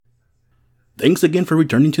Thanks again for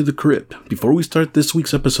returning to the crypt. Before we start this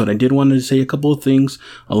week's episode, I did want to say a couple of things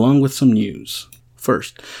along with some news.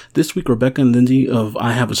 First, this week Rebecca and Lindsay of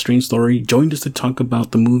I Have a Strange Story joined us to talk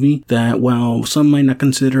about the movie that, while some might not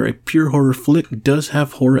consider a pure horror flick, does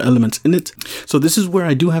have horror elements in it. So this is where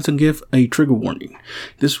I do have to give a trigger warning.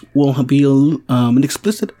 This will be an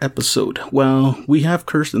explicit episode. While we have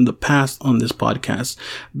cursed in the past on this podcast,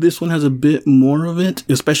 this one has a bit more of it,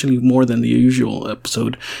 especially more than the usual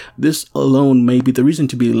episode. This alone may be the reason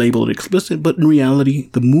to be labeled explicit, but in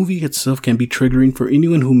reality, the movie itself can be triggering for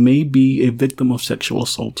anyone who may be a victim of sexual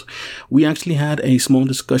assault. We actually had a small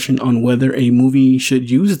discussion on whether a movie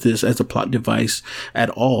should use this as a plot device at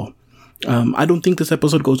all. I don't think this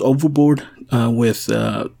episode goes overboard with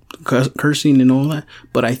cursing and all that,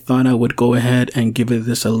 but I thought I would go ahead and give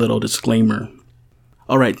this a little disclaimer.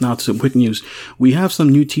 Alright, now to some quick news. We have some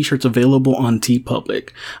new t-shirts available on TeePublic.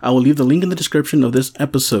 I will leave the link in the description of this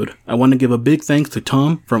episode. I want to give a big thanks to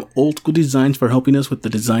Tom from Old School Designs for helping us with the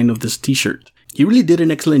design of this t-shirt. He really did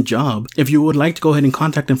an excellent job. If you would like to go ahead and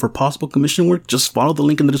contact him for possible commission work, just follow the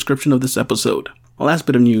link in the description of this episode. Last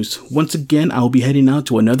bit of news. Once again, I will be heading out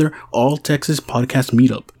to another All Texas podcast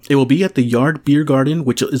meetup. It will be at the Yard Beer Garden,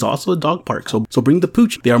 which is also a dog park, so bring the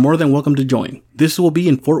pooch. They are more than welcome to join. This will be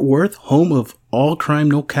in Fort Worth, home of All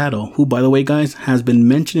Crime No Cattle, who, by the way, guys, has been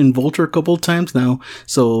mentioned in Vulture a couple of times now,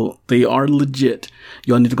 so they are legit.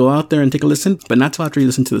 Y'all need to go out there and take a listen, but not till after you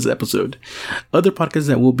listen to this episode. Other podcasts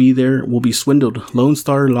that will be there will be Swindled, Lone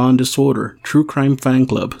Star Law and Disorder, True Crime Fan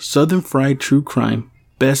Club, Southern Fried True Crime,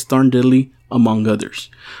 Best Darn Diddly, among others.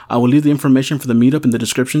 I will leave the information for the meetup in the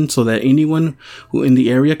description so that anyone who in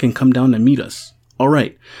the area can come down and meet us.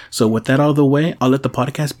 Alright, so with that out of the way, I'll let the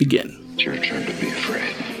podcast begin. It's your turn to be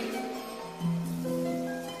afraid.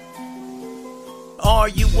 Are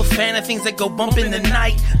you a fan of things that go bump in the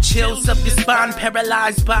night? Chills up your spine,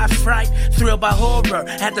 paralyzed by fright, thrilled by horror,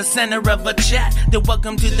 at the center of a chat. Then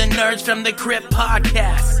welcome to the Nerds from the Crypt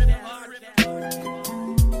podcast.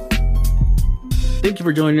 Thank you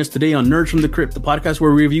for joining us today on Nerds from the Crypt, the podcast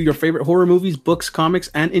where we review your favorite horror movies, books,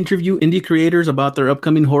 comics, and interview indie creators about their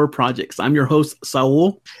upcoming horror projects. I'm your host,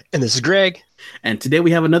 Saul. And this is Greg. And today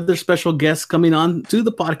we have another special guest coming on to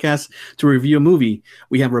the podcast to review a movie.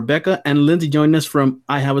 We have Rebecca and Lindsay joining us from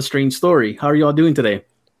I Have a Strange Story. How are y'all doing today?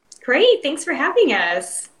 Great. Thanks for having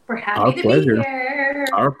us. We're happy to be here.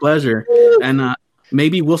 Our pleasure. And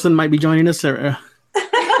maybe Wilson might be joining us. He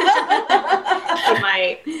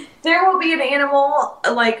might. There will be an animal,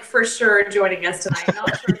 for sure, joining us tonight.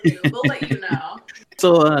 Not sure who. We'll let you know.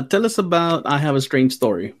 So tell us about I Have a Strange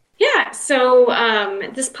Story. Yeah, so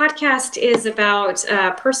this podcast is about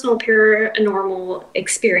personal paranormal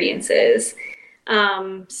experiences.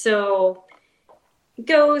 So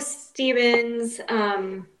ghosts, demons,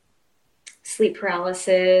 sleep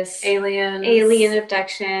paralysis, alien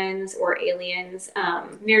abductions or aliens,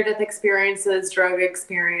 near-death experiences, drug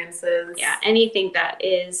experiences. Yeah, anything that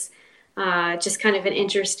is just kind of an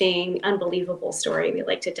interesting, unbelievable story. We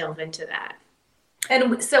like to delve into that.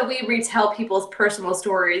 And so we retell people's personal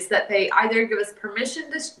stories that they either give us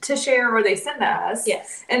permission to share or they send to us.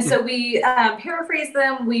 Yes. And so we paraphrase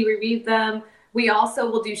them, we review them. We also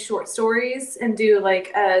will do short stories and do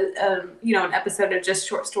an episode of just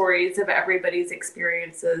short stories of everybody's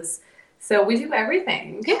experiences. So we do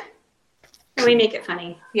everything. Yeah. And we make it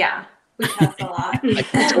funny. Yeah. We cuss a lot.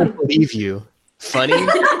 I don't believe you. Funny?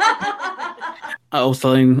 I was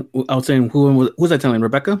saying, who was I telling?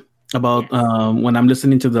 Rebecca? About when I'm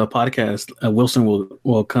listening to the podcast, Wilson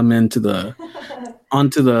will come onto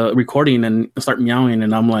the recording and start meowing,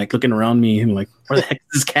 and I'm like looking around me and like, where the heck is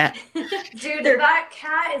this cat? Dude, that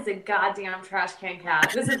cat is a goddamn trash can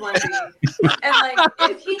cat. This is Lindsay. And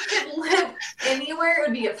if he could live anywhere, it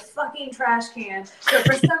would be a fucking trash can. But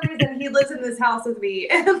for some reason, he lives in this house with me,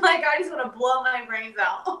 and I just want to blow my brains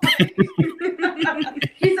out.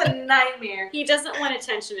 He's a nightmare. He doesn't want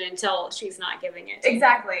attention until she's not giving it.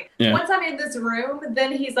 Exactly. Yeah. Once I'm in this room,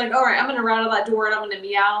 then he's like, all right, I'm going to run out that door and I'm going to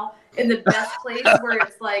meow in the best place where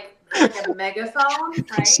it's like a megaphone,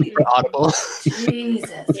 right? Super audible.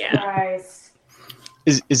 Jesus Christ.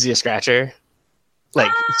 Is he a scratcher?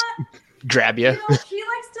 Grab you? He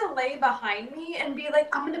likes to lay behind me and be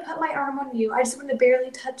like, I'm going to put my arm on you. I just want to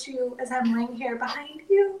barely touch you as I'm laying here behind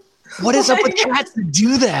you. What is up with cats that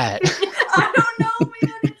do that? I don't know,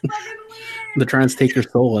 man. It's fucking weird. They're trying to take your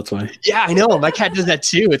soul, that's why. Yeah, I know. My cat does that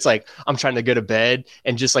too. It's like I'm trying to go to bed,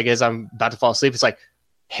 and just like as I'm about to fall asleep, it's like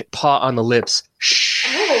paw on the lips. Shh.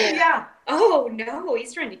 Oh, yeah. Oh, no.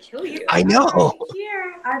 He's trying to kill you. I know.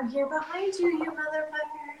 I'm here behind you, you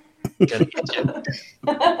motherfucker.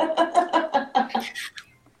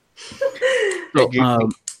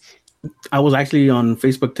 So, I was actually on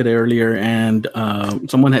Facebook today earlier, and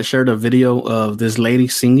someone had shared a video of this lady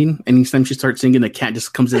singing. Anytime she starts singing, the cat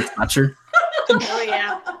just comes in and slaps her. Oh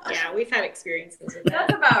yeah, we've had experiences with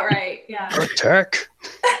That's that. about right. Yeah. Turk.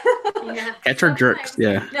 Yeah. Cats are jerks.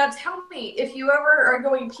 Yeah. Now tell me, if you ever are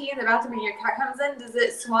going pee in the bathroom and your cat comes in, does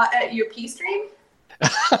it swat at your pee stream?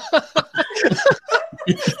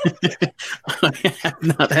 I have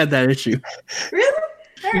not had that issue. Really?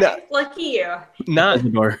 No, Lucky you. not. The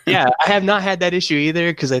door. Yeah, I have not had that issue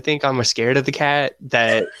either because I think I'm scared of the cat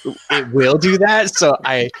that it will do that. So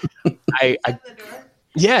I Shut the door.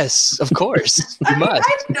 yes, of course, you must.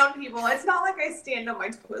 I've known people. It's not like I stand on my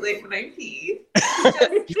toilet when I pee.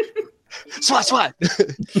 It's Swat, swat. I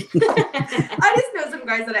just know some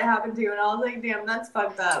guys that it happened to, and I was like, damn, that's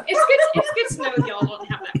fucked up. It's good to know y'all don't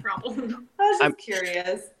have that problem. I was just I'm-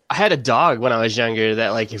 curious. I had a dog when I was younger that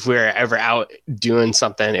like if we were ever out doing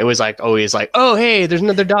something, it was like always like, oh hey, there's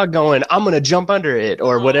another dog going, I'm gonna jump under it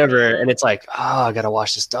or Oh, whatever, yeah. and it's like, oh, I gotta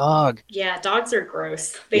wash this dog. Yeah, dogs are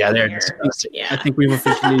gross. Yeah, they're linger. disgusting. I Yeah. think we've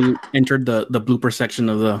officially entered the blooper section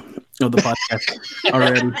of the podcast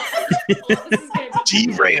already. Well, this is gonna be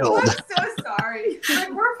Derailed. I'm so sorry.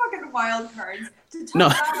 Like, we're fucking wild cards. To talk No.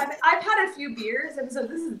 about, I've had a few beers, and so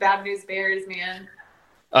this is bad news bears, man.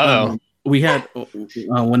 Oh, We had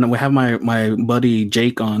when we have my buddy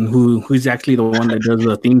Jake on, who's actually the one that does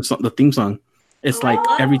the theme song. It's like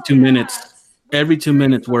every 2 minutes. Every 2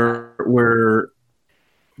 minutes we're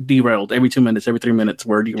derailed. Every 2 minutes, every 3 minutes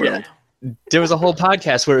we're derailed. there was a whole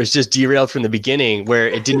podcast where it was just derailed from the beginning, where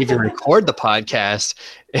it didn't even record the podcast,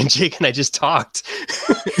 and Jake and I just talked.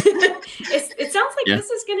 it sounds like Yeah.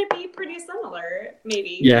 this is going to be pretty similar,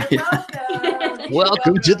 maybe. Yeah.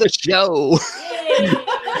 Welcome to the show.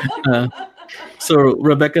 Yay. So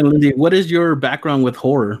Rebecca and Lindsay, what is your background with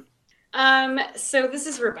horror? So this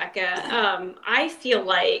is Rebecca. I feel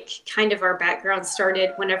like kind of our background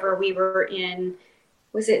started whenever we were in,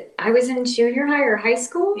 I was in junior high or high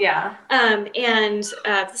school? Yeah. And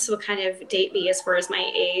this will kind of date me as far as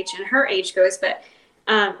my age and her age goes, but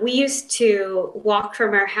we used to walk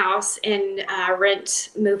from our house and rent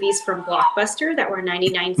movies from Blockbuster that were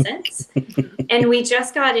 99 cents. And we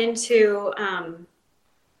just got into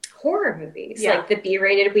horror movies, Yeah. like the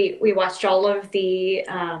B-rated. We watched all of the,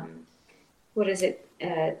 what is it?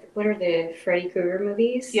 What are the Freddy Krueger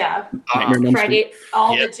movies? Yeah. Nightmare on Elm Street. Friday.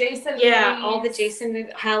 All Yeah. the Jason Yeah, movies. all the Jason,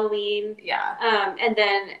 Halloween. Yeah. And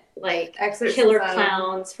then like Exorcism. Killer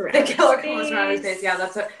Clowns from The Outer Killer Clowns from Outer Space. Space.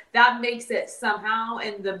 Yeah, that makes it somehow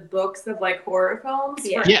in the books of like horror films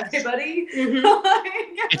Yeah. for Yes. everybody. Mhm.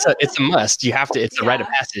 It's a must. You have to. It's a rite of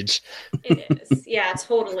Yeah. passage. It is. Yeah,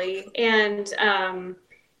 totally.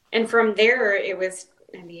 And from there it was,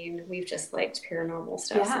 I mean, we've just liked paranormal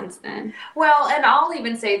stuff Yeah. since then. Well, and I'll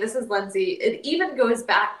even say, this is Lindsay, it even goes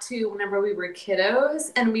back to whenever we were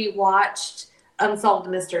kiddos and we watched Unsolved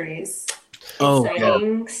Mysteries. Oh, It's yeah.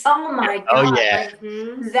 things. Oh my god. Oh, yeah. Like,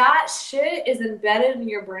 Mhm. that shit is embedded in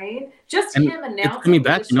your brain. Just And him it's announcing coming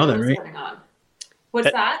back, the you know show that, is right? coming on.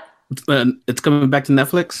 What's that? It's coming back to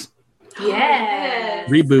Netflix. Yes.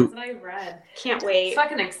 Reboot. That's what I read. Can't It's wait.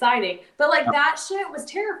 fucking exciting. But like that shit was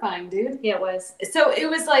terrifying, dude. Yeah, it was. So it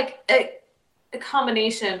was like a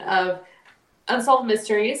combination of Unsolved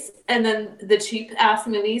Mysteries and then the cheap ass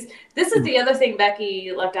movies. This is the other thing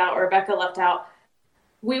Rebecca left out.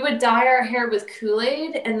 We would dye our hair with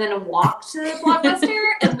Kool-Aid and then walk to the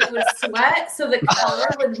Blockbuster and we would sweat so the color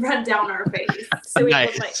would run down our face. So we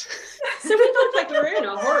Nice. looked like we were in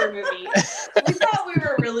a horror movie. We thought we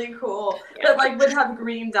were really cool. Yeah. But like would have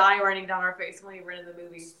green dye running down our face when we were in the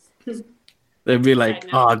movie. They'd be like,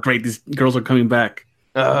 I know. "Oh, great! These girls are coming back.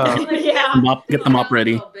 Yeah. Get them up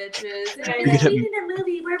ready." Little bitches. Yeah. We're in a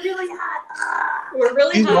movie. We're really hot. Ah. We're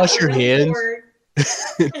really Please hot. wash We're your really hands. bored.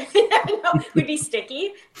 No, we'd be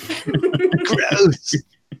sticky. Gross.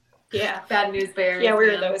 Yeah. Bad news bears. Yeah, we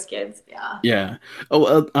were man. those kids. Yeah. Yeah.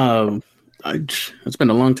 Oh, it's been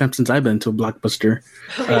a long time since I've been to a Blockbuster.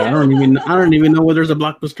 I don't even know whether there's a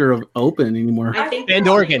Blockbuster open anymore. I think Bend,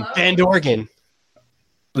 they're Oregon. closed. Bend, Oregon.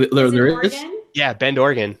 There Is it there is. Oregon? Yeah, Bend,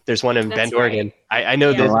 Oregon. There's one in That's Bend, right. Oregon. I know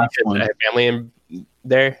Yeah. there's The last one. I have family in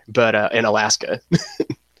there, but in Alaska.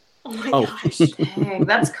 Oh my Oh. gosh. Dang,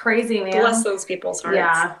 that's crazy, man. Bless those people's hearts.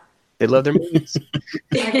 Yeah, They love their movies.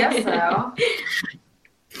 I guess so.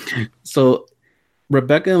 So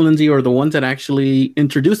Rebecca and Lindsay are the ones that actually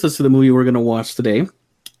introduced us to the movie we're going to watch today,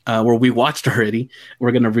 where we watched already.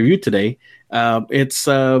 We're going to review today. It's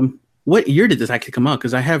what year did this actually come out?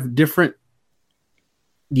 Because I have different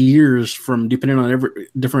years from depending on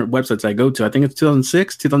different websites I go to. I think it's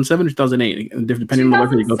 2006, 2007, or 2008, depending on the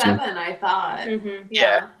website you go to. 2007, I thought. Mhm.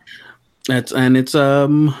 Yeah. It's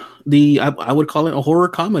I would call it a horror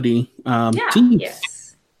comedy. Yeah. Teen.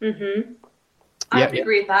 Yes. Mm-hmm. I would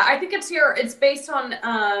agree with that. I think it's based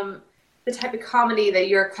on the type of comedy that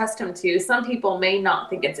you're accustomed to. Some people may not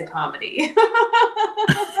think it's a comedy.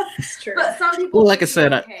 It's true. But some people Well, like I think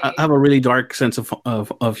said, it's okay. I have a really dark sense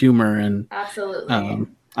of humor, and Absolutely.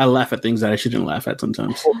 I laugh at things that I shouldn't laugh at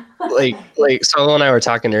sometimes. Like Solo and I were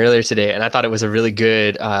talking earlier today, and I thought it was a really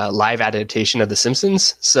good live adaptation of The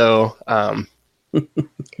Simpsons. So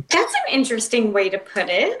That's an interesting way to put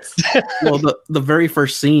it. Well, the very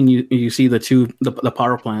first scene, you see the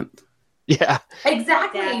power plant. yeah,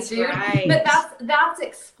 Exactly, That's dude. right. But that's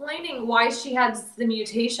explaining why she has the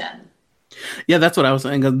mutation. Yeah, that's what I was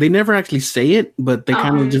saying. They never actually say it, but they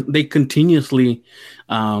kind of they continuously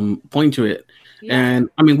point to it. Yeah. And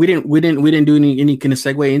I mean, we didn't do any kind of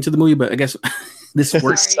segue into the movie, but I guess this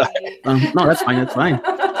works. Sorry. No, that's fine. That's fine.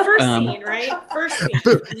 First scene, right? First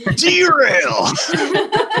scene. derail.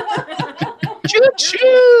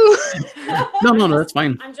 Choo-choo. No, that's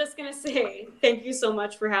fine. I'm just gonna say thank you so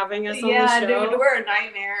much for having us on Yeah, the show. dude, we're a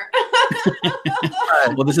nightmare.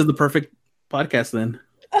 Well, this is the perfect podcast then.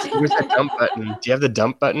 Where's that dump button? Do you have the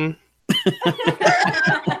dump button?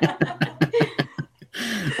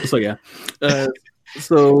 So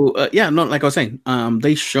yeah, no, like I was saying,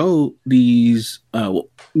 they show these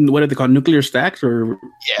what are they called, nuclear stacks or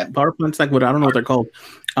power plant stack? What I don't know what they're called,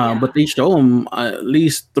 but they show them at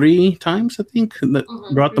least 3 times, I think,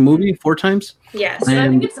 throughout the movie, 4 times. Yes. I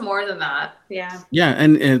And- think it's more than that. Yeah. Yeah,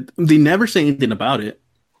 and they never say anything about it,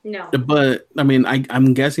 No. but I mean,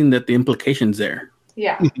 I'm guessing that the implication's there.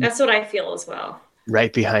 Yeah. That's what I feel as well.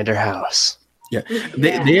 Right behind her house. Yeah,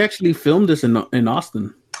 they actually filmed this in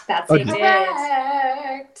Austin. That's Oh,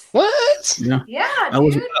 correct. What? Yeah, Yeah, I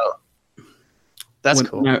was. dude. That's when,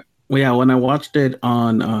 cool. when I watched it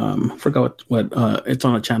on I forgot what it's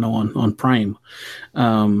on a channel on Prime,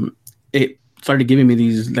 it started giving me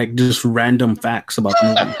these like just random facts about the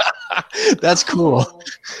movie. That's cool.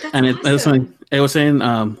 That's And awesome. it was saying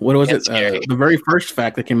what was That's it? scary. The very first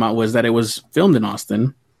fact that came out was that it was filmed in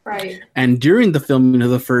Austin, Right. and during the filming of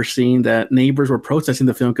the first scene, that neighbors were protesting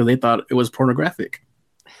the film because they thought it was pornographic.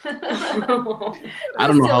 I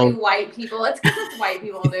don't know how. Silly white people. It's because it's white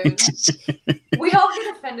people, dude. We all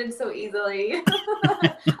get offended so easily.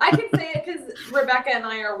 I can say it because Rebecca and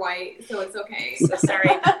I are white, so it's okay. So sorry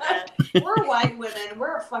about that. We're white women.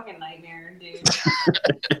 We're a fucking nightmare, dude.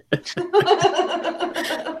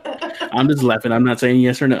 I'm just laughing. I'm not saying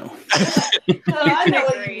yes or no. I know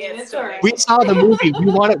what you agree, mean. it's It's all right. We saw the movie. We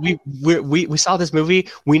wanted. We saw this movie.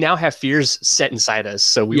 We now have fears set inside us.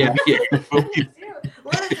 So we. Yeah, yeah.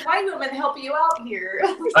 Let us white women help you out here.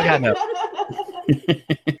 I got no.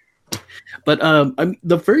 But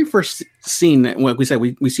the very first scene, like we said,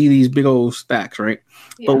 we see these big old stacks, right?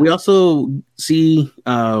 But we also see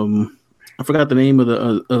I forgot the name of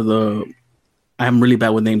the. I'm really bad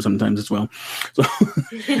with names sometimes as well. So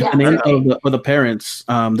Yeah. the name of the parents,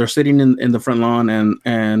 they're sitting in the front lawn,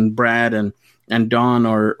 and Brad and Dawn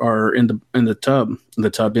are in the tub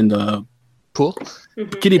in the Pool.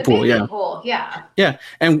 kiddie The pool, baby yeah. pool, yeah. Yeah,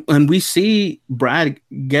 and we see Brad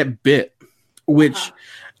get bit, which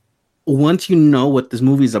once you know what this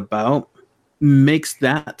movie's about, makes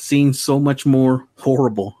that scene so much more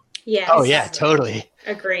horrible. Yes. Oh yeah, totally.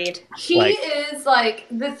 Agreed. He Like- is like,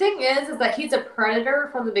 the thing is that he's a predator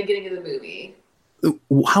from the beginning of the movie.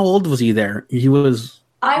 How old was he there? He was,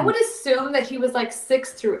 I would assume that he was like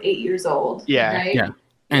 6 through 8 years old. Yeah. Right? Yeah.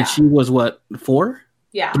 and Yeah. she was what, 4?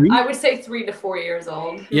 Yeah. 3? I would say 3 to 4 years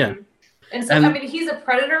old. Yeah. And so, And- I mean, he's a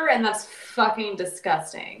predator, and that's fucking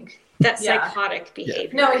disgusting. That Yeah. psychotic behavior.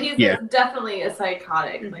 No, he's Yeah. definitely a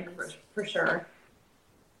psychotic, like, for sure.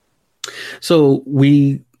 So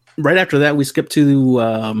right after that, we skip to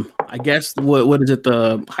I guess what is it,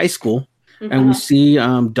 the high school, and we see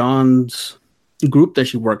Dawn's group that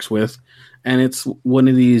she works with, and it's one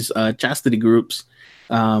of these chastity groups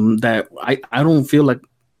that I don't feel like.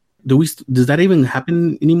 Does that even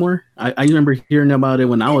happen anymore? I remember hearing about it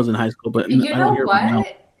when I was in high school, but You I know don't hear about it now.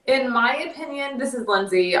 what? In my opinion, this is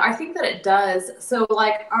Lindsay. I think that it does. So,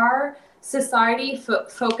 like, our society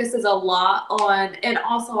focuses a lot on, and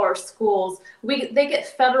also our schools, they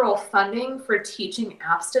get federal funding for teaching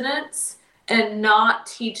abstinence and not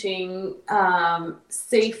teaching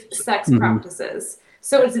safe sex practices.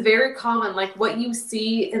 So it's very common. Like, what you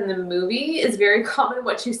see in the movie is very common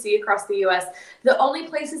what you see across the U.S. The only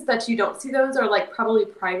places that you don't see those are, like, probably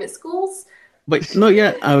private schools. But no,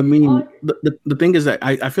 yeah, I mean, the thing is that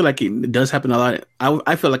I feel like it does happen a lot.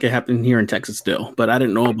 I feel like it happened here in Texas still, but I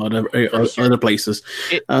didn't know about other places.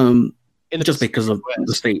 In the Just because of West.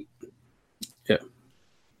 the state.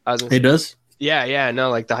 I was gonna It say, does? Yeah. No,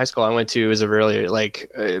 like the high school I went to was a really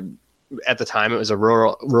like at the time it was a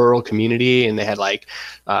rural community, and they had like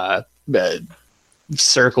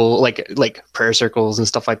circle like prayer circles and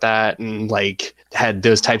stuff like that, and like had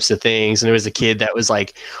those types of things. And there was a kid that was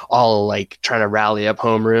like all like trying to rally up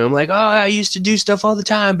homeroom, like, oh, I used to do stuff all the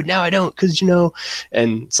time, but now I don't, because you know.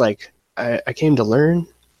 And it's like I came to learn.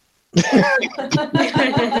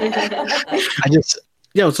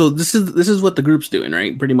 So this is what the group's doing,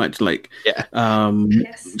 right? Pretty much, like, Yeah.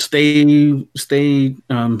 Yes. stay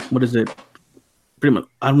what is it? Pretty much,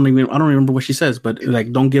 I don't remember what she says, but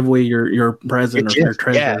like, don't give away your present or your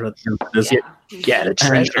treasure. Yeah, the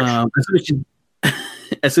treasure. And,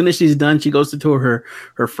 as soon as she's done, she goes to tour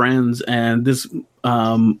her friends, and this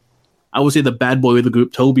I would say the bad boy of the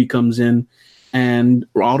group, Toby, comes in, and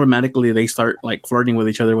automatically they start like flirting with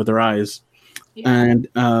each other with their eyes. Yeah. And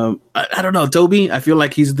I don't know, Toby, I feel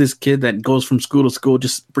like he's this kid that goes from school to school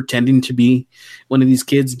just pretending to be one of these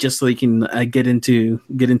kids just so he can get into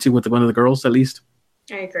with one of the girls at least.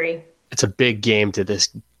 I agree. It's a big game to this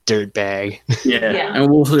dirt bag. Yeah.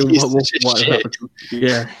 And we'll see He's what such a shit.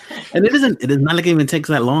 yeah. And it is not like it even takes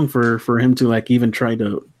that long for him to like even try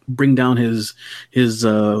to bring down his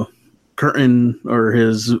curtain or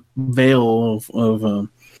his veil of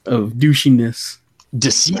douchiness.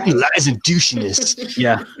 Deceiving lies and douchiness.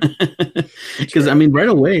 Yeah. Because I mean, right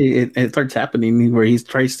away it starts happening where he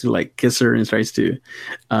tries to like kiss her and tries to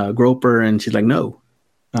grope her, and she's like, no.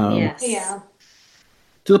 Yes. Yeah.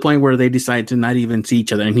 To the point where they decide to not even see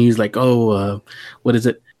each other, and he's like, "Oh, what is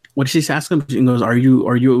it? What did she ask him?" She goes, "Are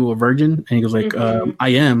you a virgin?" And he goes, "Like, I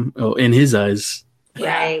am." Oh, in his eyes,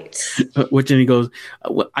 Right. which, and he goes,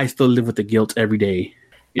 "I still live with the guilt every day."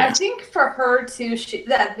 Yeah. I think for her too,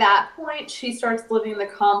 at that point she starts living the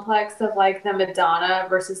complex of like the Madonna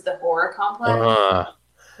versus the horror complex,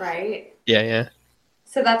 right? Yeah.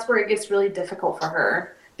 So that's where it gets really difficult for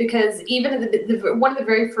her, because even in one of the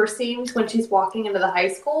very first scenes when she's walking into the high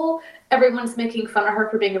school, everyone's making fun of her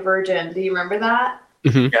for being a virgin. Do you remember that?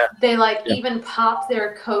 Mm-hmm. Yeah. They even pop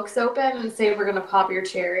their Cokes open and say, "We're gonna pop your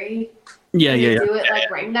cherry." Yeah, and yeah, they yeah. do it like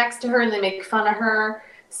right next to her, and they make fun of her.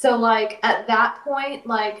 So like at that point,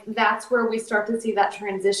 like that's where we start to see that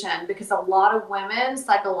transition, because a lot of women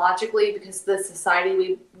psychologically, because the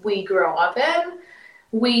society we grow up in,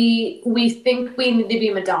 we think we need to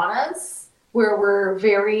be Madonnas, where we're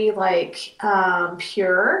very like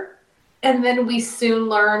pure, and then we soon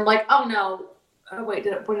learn like, oh no, oh wait,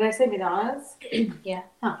 what did I say, Madonnas? Yeah.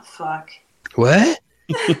 Oh fuck. What?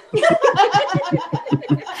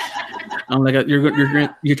 I'm like, you're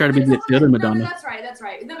trying to be the other Madonna. No, that's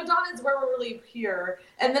right. The Madonna is where we're really pure,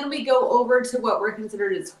 and then we go over to what we're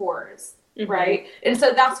considered as whores, right? And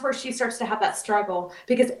so that's where she starts to have that struggle,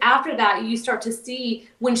 because after that, you start to see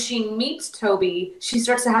when she meets Toby, she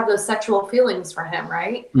starts to have those sexual feelings for him,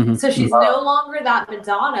 right? Mhm. So she's no longer that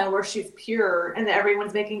Madonna where she's pure and that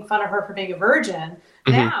everyone's making fun of her for being a virgin.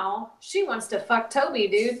 Mhm. Now she wants to fuck Toby,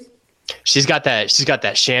 dude. She's got that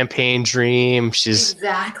champagne dream. She's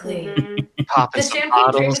Exactly. popping The some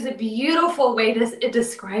champagne dream bottles. is a beautiful way to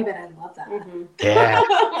describe it. I love that. Yeah.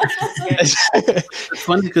 It's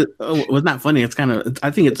funny because well, it's not funny. It's kind of,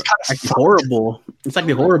 I think it's actually horrible. It's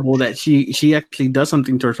actually horrible that she actually does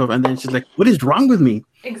something to herself, and then she's like, "What is wrong with me?"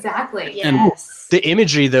 Exactly. Yes. The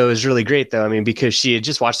imagery though is really great though. I mean, because she had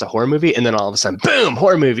just watched a horror movie, and then all of a sudden, boom,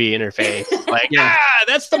 horror movie in her face. Like,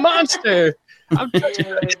 that's the monster.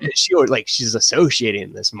 She's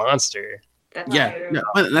associating this monster. That's Yeah, true.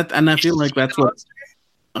 yeah. And I feel like that's what.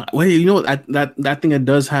 Well, you know what? That thing, it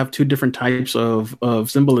does have two different types of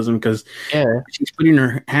symbolism, because she's putting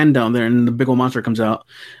her hand down there and the big old monster comes out,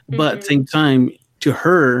 but at the same time, to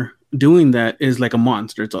her, doing that is like a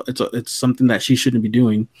monster. It's something that she shouldn't be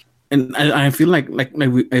doing, and I feel like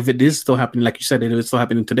if it is still happening, like you said, it is still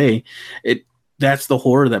happening today. That's the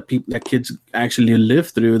horror that kids actually live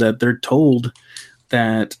through. That they're told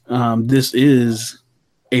that this is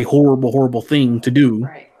a horrible thing to do.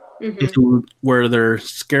 Right. To where they're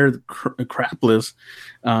scared crapless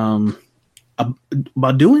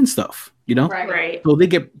about doing stuff, you know. Right. So they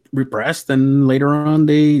get repressed, and later on,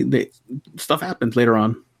 they stuff happens later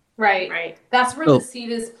on. Right. That's where Oh. the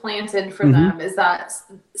seed is planted for them, is that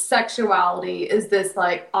sexuality is this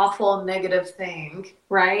like awful negative thing,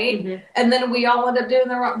 right? And then we all end up doing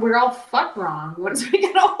the wrong. We're all fucked wrong once we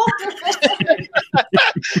get older.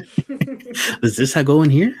 Does this go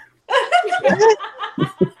in here?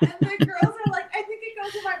 And the girls are like, I think it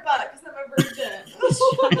goes in my butt because I'm a virgin.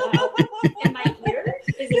 In my ear?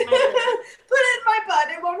 Is it my ear? Put it in my butt.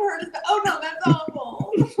 It won't hurt. Oh no, that's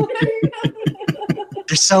awful.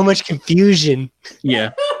 There's so much confusion.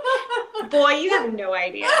 Yeah. Boy, you have no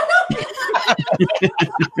idea.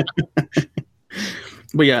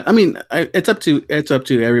 But yeah, I mean, it's up to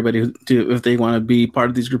everybody to if they want to be part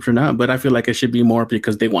of these groups or not. But I feel like it should be more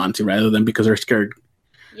because they want to, rather than because they're scared.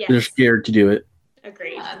 Yes. They're scared to do it.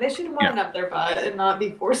 Agreed. They should want up their butt and not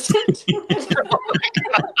be forced into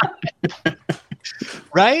it.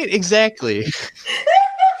 Right? Exactly.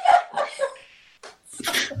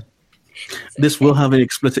 This will have an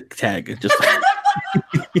explicit tag. Just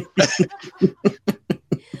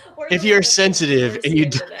if you're sensitive and you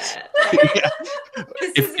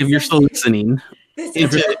if you're still listening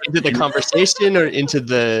into the conversation or into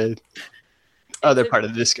the other part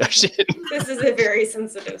of the discussion. This is a very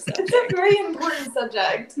sensitive subject. It's a very important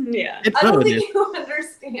subject. Yeah. I don't think you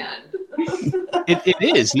understand. It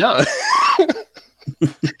is, no.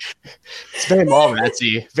 It's very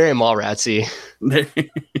Mallratsy. Very Mallratsy.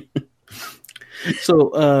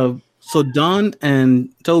 So Dawn and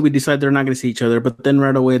Toby decide they're not going to see each other, but then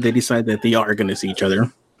right away they decide that they are going to see each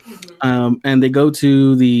other. And they go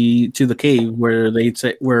to the cave where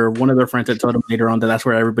where one of their friends had told them later on that's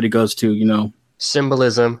where everybody goes to, you know.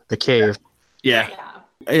 Symbolism, the cave. Yeah.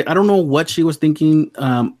 I don't know what she was thinking,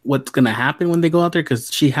 what's going to happen when they go out there,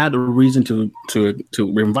 because she had a reason to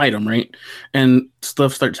invite them, right? And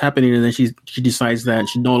stuff starts happening, and then she decides that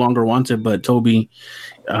she no longer wants it, but Toby,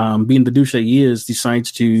 being the douche that he is,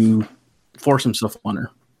 decides to force himself on her.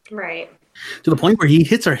 Right. To the point where he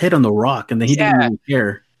hits her head on the rock, and then he didn't even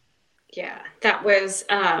care. Yeah, that was...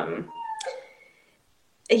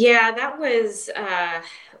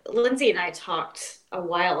 Lindsay and I talked a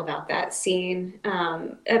while about that scene.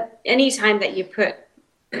 Anytime that you put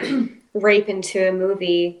rape into a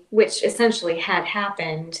movie, which essentially had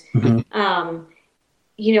happened,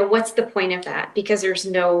 you know, what's the point of that? Because there's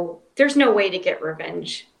no way to get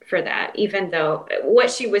revenge for that, even though what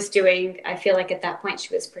she was doing, I feel like at that point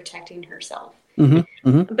she was protecting herself. But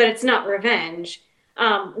it's not revenge.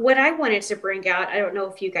 What I wanted to bring out, I don't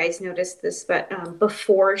know if you guys noticed this, but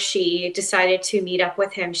before she decided to meet up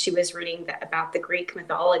with him, she was reading about the Greek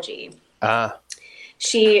mythology.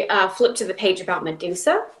 She flipped to the page about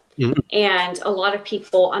Medusa, and a lot of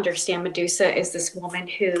people understand Medusa is this woman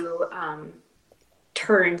who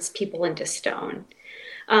turns people into stone.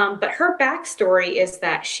 But her backstory is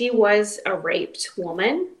that she was a raped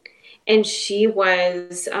woman, and she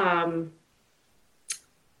was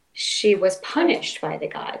punished by the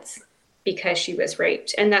gods because she was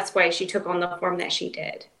raped. And that's why she took on the form that she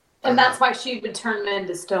did. And that's why she would turn men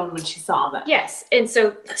into stone when she saw them. Yes. And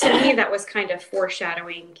so to me, that was kind of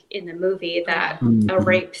foreshadowing in the movie that a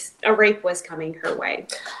rape was coming her way.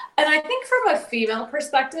 And I think from a female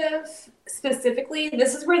perspective, specifically,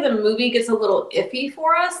 this is where the movie gets a little iffy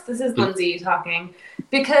for us. This is Lindsay talking.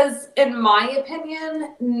 Because in my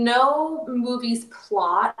opinion, no movie's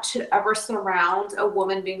plot should ever surround a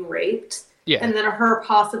woman being raped and then her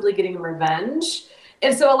possibly getting revenge.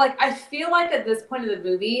 And so, like, I feel like at this point in the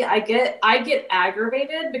movie, I get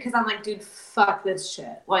aggravated because I'm like, dude, fuck this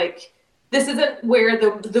shit. Like, this isn't where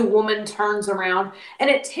the woman turns around. And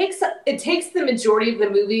it takes the majority of the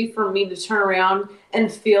movie for me to turn around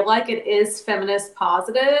and feel like it is feminist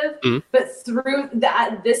positive. But through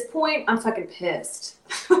that, at this point, I'm fucking pissed.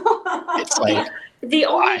 It's like...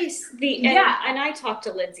 And I talked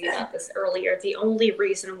to Lindsay about this earlier. The only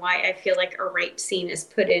reason why I feel like a rape scene is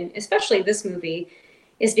put in, especially this movie,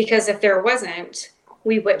 is because if there wasn't,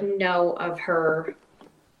 we wouldn't know of her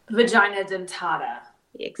vagina dentata.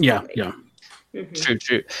 Exactly. Yeah.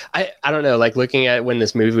 True. I don't know. Like looking at when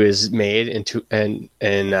this movie was made in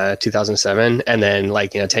 2007, and then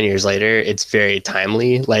 10 years later, it's very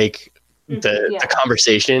timely. Like the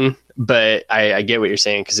conversation. But I get what you're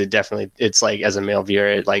saying, because it's like, as a male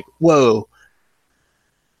viewer, like, whoa,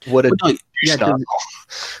 what a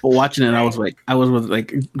watching it, I was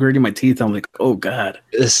with gritting my teeth. I'm like, oh god,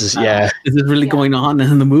 this is is this really going on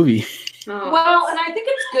in the movie? Well, and I think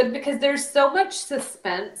it's good because there's so much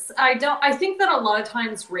suspense. I think that a lot of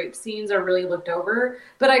times rape scenes are really looked over,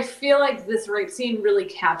 but I feel like this rape scene really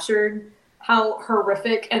captured how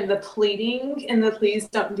horrific, and the pleading and the please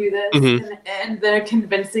don't do this and the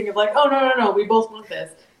convincing of like, oh no, we both want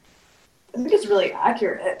this. I think it's really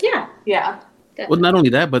accurate. Yeah. Well, not only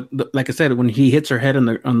that, but like I said, when he hits her head on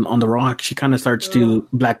the rock, she kind of starts to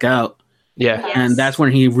black out. Yeah. Yes. And that's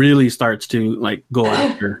when he really starts to go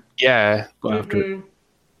after. Go after her.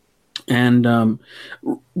 And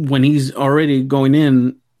when he's already going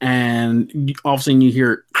in, and all of a sudden you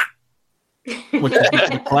hear, which is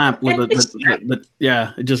the clap with the it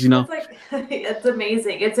just It's like, it's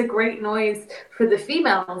amazing. It's a great noise for the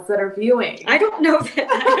females that are viewing. I don't know.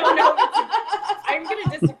 I'm going to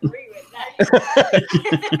disagree with that.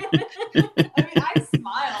 I mean, I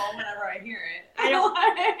smile whenever I hear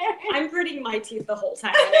gritting my teeth the whole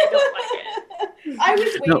time, and I don't like it. I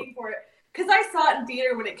was waiting for it because I saw it in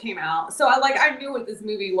theater when it came out. So I knew what this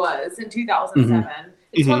movie was in 2007.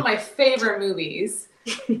 It's one of my favorite movies.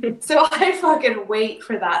 So I fucking wait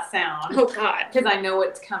for that sound. Oh God, because I know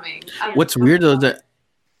it's coming. What's weird though is that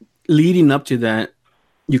leading up to that,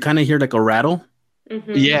 you kind of hear like a rattle.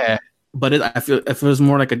 Mm-hmm. Yeah. But I feel it feels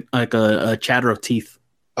more like a chatter of teeth.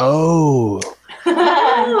 Oh.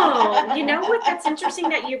 Oh, you know what? That's interesting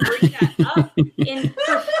that you bring that up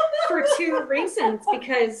for two reasons.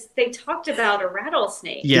 Because they talked about a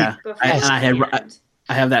rattlesnake. Yeah, I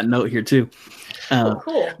have that note here too.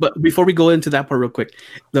 Cool. But before we go into that part real quick,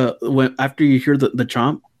 after you hear the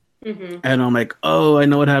chomp, and I'm like, oh, I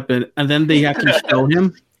know what happened, and then they actually show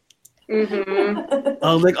him.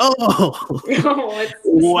 I was like, oh,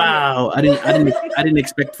 wow! I didn't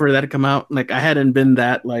expect for that to come out. Like I hadn't been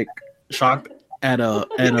that like shocked at a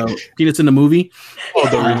penis in the movie. Oh,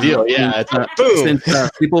 the reveal! Yeah, boom. Since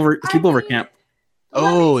sleepover camp.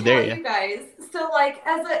 Oh, there you guys. So like,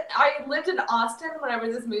 I lived in Austin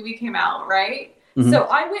whenever this movie came out, right? So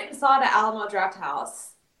I went and saw it at Alamo Drafthouse.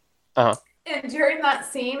 And during that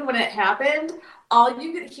scene when it happened, all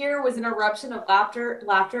you could hear was an eruption of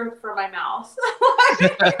laughter from my mouth.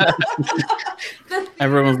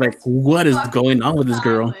 Everyone was like, what is going on with this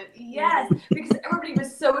girl? Yes, because everybody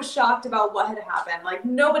was so shocked about what had happened. Like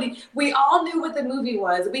we all knew what the movie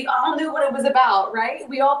was. We all knew what it was about, right?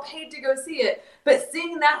 We all paid to go see it. But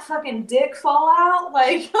seeing that fucking dick fall out,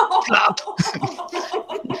 like,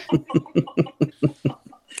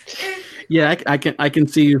 yeah, I can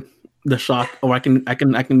see the shock, or I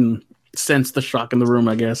can sense the shock in the room,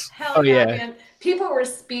 I guess. Hell yeah, man. People were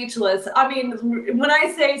speechless. I mean, when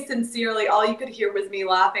I say sincerely, all you could hear was me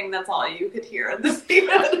laughing. That's all you could hear in the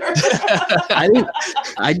theater.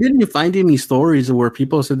 I didn't find any stories where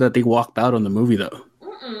people said that they walked out on the movie though.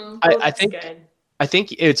 I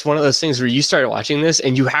think it's one of those things where you start watching this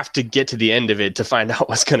and you have to get to the end of it to find out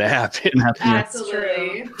what's going to happen.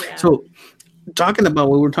 Absolutely. Yeah. So, talking about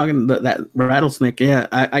what we're talking that rattlesnake, yeah,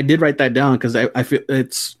 I did write that down because I feel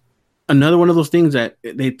it's another one of those things that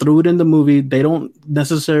they threw it in the movie. They don't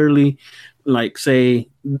necessarily like say,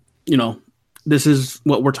 this is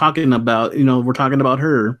what we're talking about. We're talking about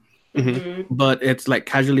her, but it's like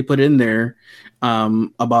casually put in there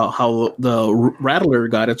about how the rattler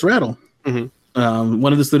got its rattle.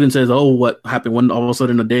 One of the students says, "Oh, what happened when all of a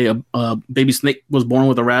sudden a day a baby snake was born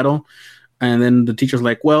with a rattle?" And then the teacher's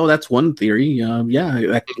like, "Well, that's one theory. Yeah,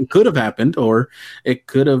 that could have happened, or it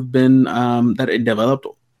could have been that it developed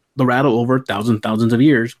the rattle over thousands of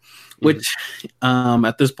years." Which,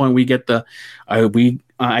 at this point, we get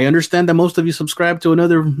I understand that most of you subscribe to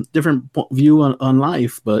another different view on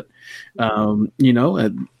life, but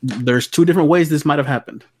there's two different ways this might have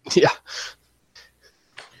happened. Yeah.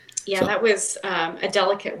 Yeah, that was a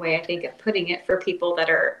delicate way, I think, of putting it for people that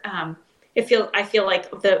are. I feel like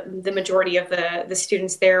the majority of the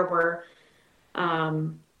students there were,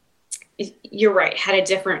 you're right, had a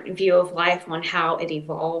different view of life on how it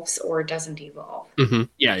evolves or doesn't evolve.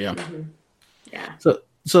 Yeah. Yeah. So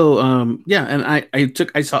and I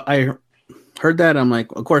heard that. I'm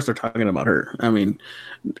like, of course they're talking about her. I mean,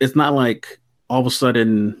 it's not like all of a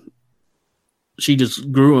sudden she just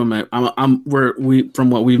grew him. From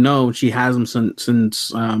what we know, she has him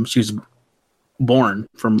since she's born.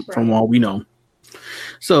 From what we know.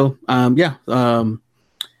 So you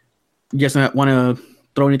guys want to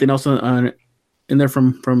throw anything else in there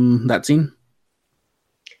from that scene?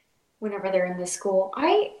 Whenever they're in the school,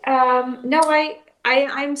 I'm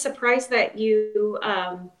surprised that you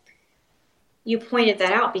pointed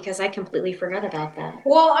that out because I completely forgot about that.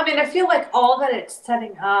 Well, I mean, I feel like all that it's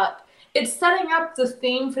setting up the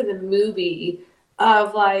theme for the movie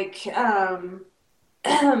of like a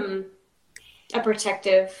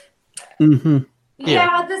protective.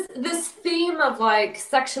 Yeah, this theme of like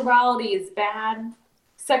sexuality is bad.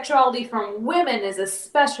 Sexuality from women is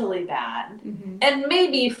especially bad, and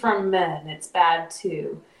maybe from men it's bad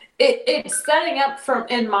too. It's setting up,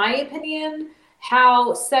 in my opinion,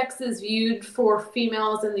 how sex is viewed for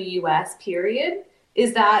females in the U.S. Period.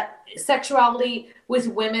 Is that sexuality with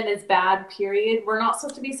women is bad, period. We're not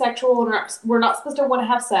supposed to be sexual. We're not supposed to want to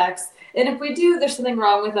have sex. And if we do, there's something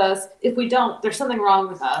wrong with us. If we don't, there's something wrong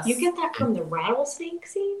with us. You get that from the rattlesnake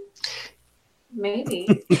scene?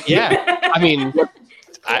 Maybe. Yeah. I mean, cool.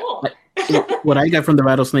 What I got from the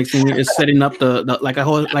rattlesnake scene is setting up the like I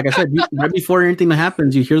said, right before anything that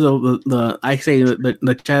happens, you hear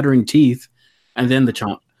the chattering teeth and then the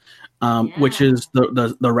chomp. Which is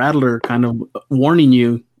the rattler kind of warning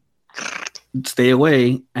you, stay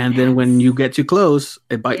away, and then when you get too close,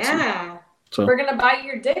 it bites you. So We're gonna bite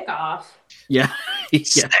your dick off. yeah, yeah.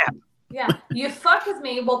 Snap. Yeah, you fuck with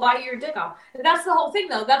me, we'll bite your dick off. And that's the whole thing,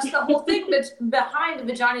 though. That's the whole thing behind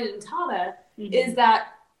vagina dentata is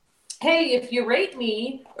that, hey, if you rape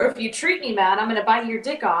me or if you treat me bad, I'm gonna bite your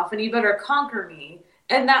dick off, and you better conquer me.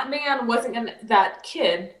 And that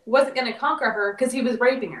kid wasn't gonna conquer her because he was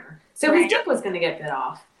raping her, so his dick was gonna get bit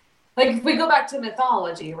off. Like if we go back to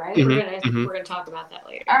mythology, right? Mm-hmm. We're gonna talk about that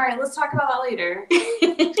later. All right, let's talk about that later.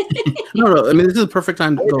 No. I mean, this is a perfect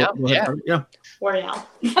time to go. Yeah, Go ahead. Yeah. Or now.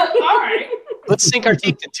 All right. Let's sink our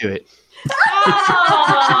teeth into it.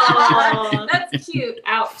 Oh, that's cute.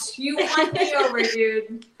 Ouch. You won me over,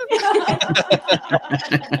 dude.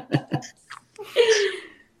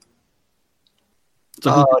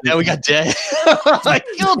 So Now we got dead. I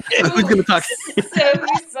killed it. who's gonna talk? So we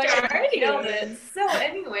started. So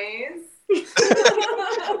anyways.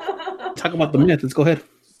 Talk about the myth. Let's go ahead.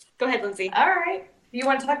 Go ahead, Lindsay. All right. You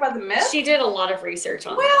want to talk about the myth? She did a lot of research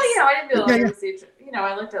on Well, this. I didn't do a lot Yeah, of research.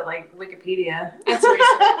 I looked at like Wikipedia. That's research.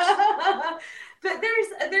 But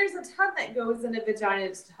there's a ton that goes into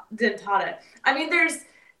vagina dentata. I mean,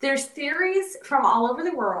 there's theories from all over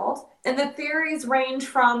the world, and the theories range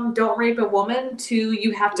from don't rape a woman to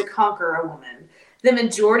you have to conquer a woman. The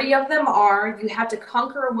majority of them are you have to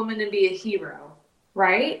conquer a woman and be a hero,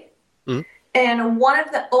 right? Mm-hmm. And one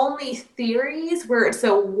of the only theories where it's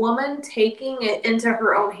a woman taking it into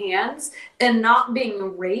her own hands and not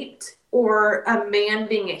being raped or a man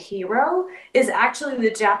being a hero is actually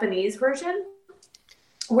the Japanese version,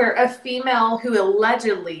 where a female who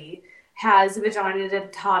allegedly has vagina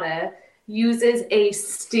dentata uses a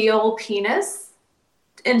steel penis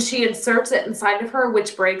and she inserts it inside of her,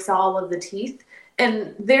 which breaks all of the teeth.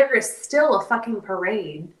 And there is still a fucking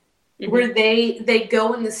parade where they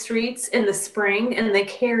go in the streets in the spring and they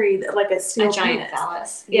carry like a steel giant penis.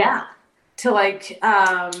 phallus. Yeah. To like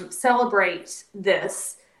celebrate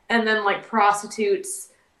this. And then like prostitutes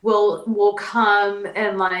will come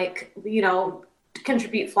and like,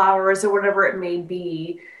 contribute flowers or whatever it may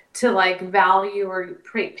be to like value or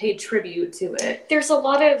pay tribute to it. There's a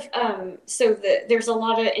lot of there's a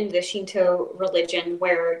lot of in the Shinto religion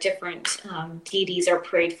where different deities are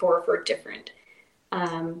prayed for different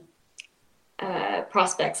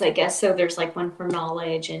prospects, I guess. So there's like one for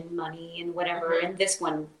knowledge and money and whatever, and this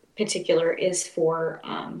one particular is for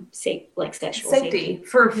sexual safety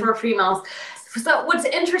for females. So what's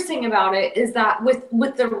interesting about it is that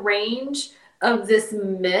with the range of this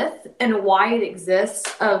myth and why it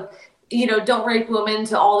exists of don't rape women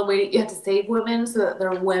to all the way you have to save women so that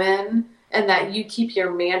they're women and that you keep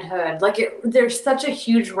your manhood, there's such a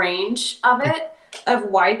huge range of it of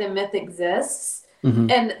why the myth exists.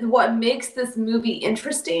 Mm-hmm. And what makes this movie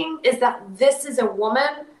interesting is that this is a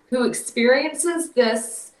woman who experiences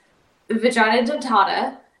this vagina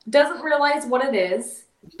dentata, doesn't realize what it is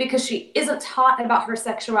because she isn't taught about her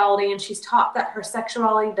sexuality, and she's taught that her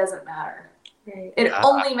sexuality doesn't matter. Right. It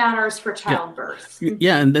only matters for childbirth.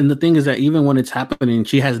 Yeah, and then the thing is that even when it's happening,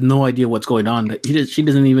 she has no idea what's going on. That she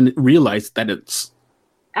doesn't even realize that it's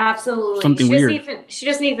absolutely something weird. She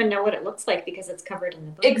doesn't even know what it looks like because it's covered in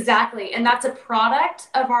the book. Exactly, and that's a product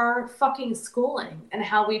of our fucking schooling and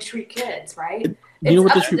how we treat kids, right?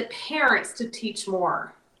 It's up to the parents to teach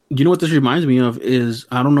more. You know what this reminds me of is,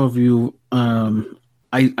 I don't know if you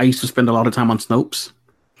I used to spend a lot of time on Snopes.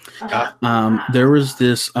 There was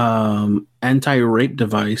this anti-rape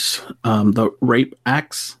device, the Rape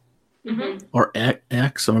Axe, or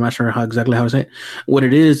X. I'm not sure exactly how to say it. What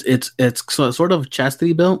it is, it's sort of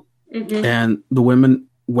chastity belt, and the women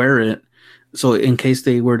wear it. So in case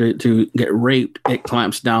they were to get raped, it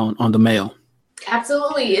clamps down on the male.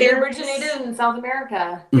 Absolutely, it originated in South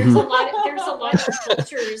America. There's a lot of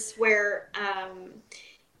cultures where.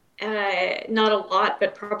 Not a lot,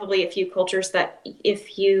 but probably a few cultures that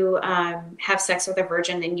if you have sex with a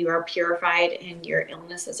virgin, then you are purified and your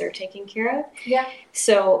illnesses are taken care of. Yeah.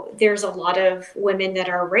 So there's a lot of women that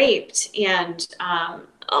are raped, and a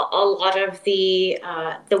lot of the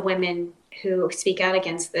women who speak out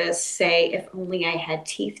against this say, "If only I had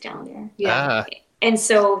teeth down there." Yeah. And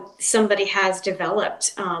so somebody has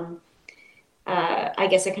developed, I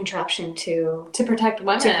guess, a contraption to protect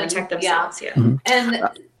women, to protect themselves. Yeah. Mm-hmm. And.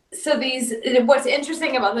 So what's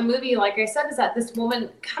interesting about the movie, like I said, is that this woman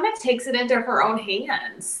kind of takes it into her own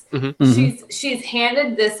hands. Mm-hmm. She's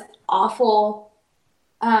handed this awful,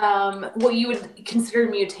 what you would consider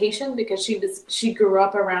mutation because she grew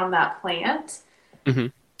up around that plant. Mm-hmm.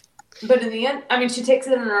 But in the end, I mean, she takes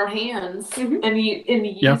it in her own hands and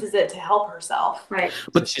uses it to help herself. Right.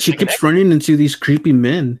 But she keeps running into these creepy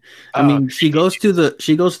men. I mean, she goes to the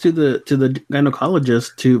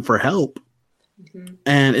gynecologist for help.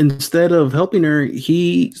 And instead of helping her,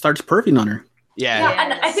 he starts perving on her. Yeah. Yeah,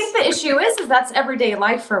 and I think the issue is that's everyday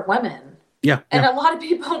life for women. Yeah. And a lot of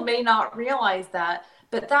people may not realize that,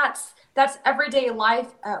 but that's everyday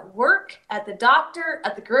life at work, at the doctor,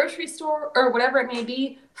 at the grocery store, or whatever it may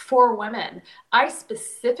be for women. I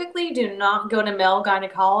specifically do not go to male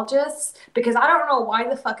gynecologists because I don't know why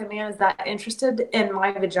the fuck a man is that interested in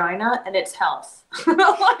my vagina and its health.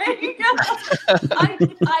 I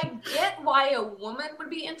get why a woman would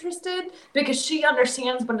be interested because she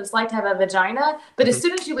understands what it's like to have a vagina, but as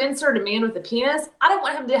soon as you insert a man with a penis, I don't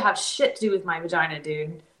want him to have shit to do with my vagina,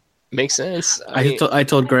 dude. Makes sense. I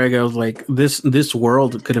told Greg, I was like, this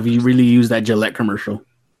world could have really used that Gillette commercial.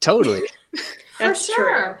 Totally. That's For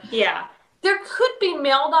sure. true. Yeah. There could be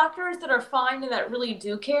male doctors that are fine and that really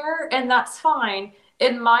do care, and that's fine.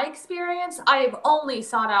 In my experience, I have only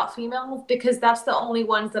sought out females because that's the only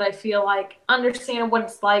ones that I feel like understand what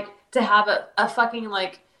it's like to have a fucking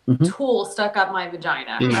like tool stuck up my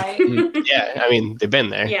vagina, right? Yeah, I mean, they've been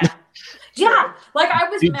there. Yeah. Yeah, like I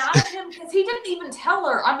was mad at him because he didn't even tell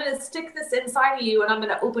her, I'm going to stick this inside of you and I'm going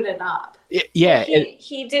to open it up. Yeah.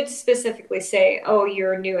 He did specifically say, "Oh,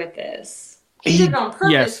 you're new at this." He did it on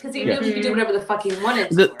purpose Yes. because he knew he could do whatever the fuck he wanted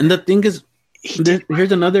to. The thing is,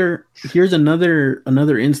 here's another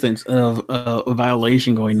instance of a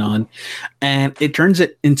violation going on, and it turns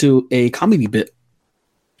it into a comedy bit.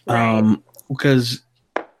 Right. Because,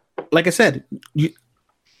 like I said,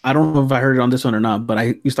 I don't know if I heard it on this one or not,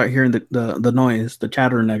 but you start hearing the noise, the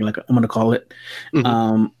chattering, like I'm gonna call it,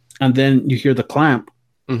 and then you hear the clamp,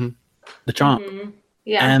 the chomp.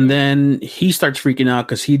 Yeah. And then he starts freaking out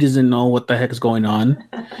because he doesn't know what the heck is going on.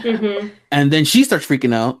 And then she starts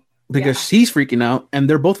freaking out because he's freaking out, and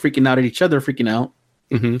they're both freaking out at each other, freaking out.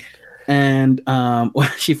 And when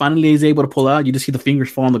she finally is able to pull out, you just see the fingers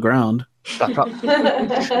fall on the ground.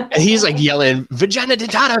 And he's like yelling, "Vagina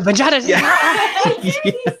dentata, vagina dentata." He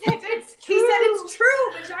said it's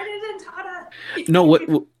true, vagina dentata. No, what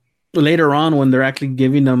later on when they're actually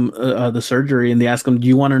giving them the surgery and they ask him, "Do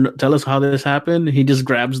you want to tell us how this happened?" He just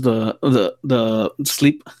grabs the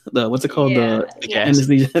sleep, what's it called, the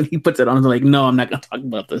anesthesia, and he puts it on. And they're like, "No, I'm not gonna talk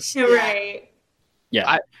about this." Right.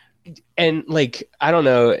 Yeah. And like, I don't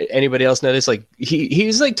know, anybody else know this? Like,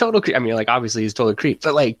 he's like total creep. I mean, like, obviously he's total creep,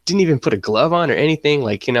 but like, didn't even put a glove on or anything.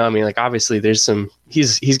 Like, you know, I mean, like, obviously there's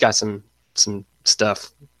he's got some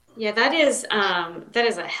stuff. Yeah, that is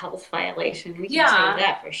a health violation. We can Yeah. say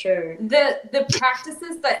that for sure. The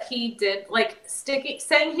practices that he did, like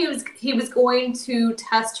saying he was going to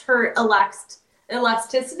test her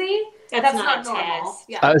elasticity. That's not a normal. test.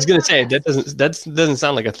 Yeah, I was that's gonna not say a test. that doesn't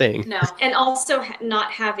sound like a thing. No. And also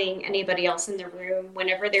not having anybody else in the room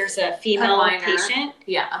whenever there's a female minor. patient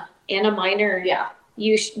Yeah. and a minor. Yeah.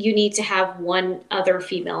 You need to have one other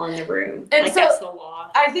female in the room. And like so- that's the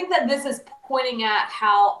law. I think that this is pointing at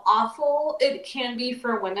how awful it can be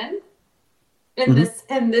for women in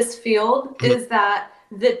this field is that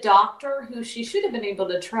the doctor who she should have been able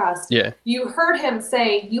to trust. Yeah. You heard him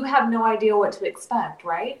say, "You have no idea what to expect,"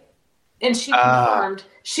 right? And she confirmed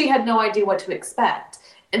she had no idea what to expect.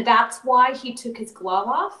 And that's why he took his glove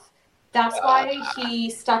off. That's why he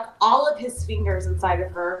stuck all of his fingers inside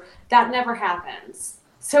of her. That never happens.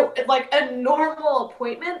 So, like, a normal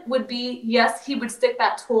appointment would be, yes, he would stick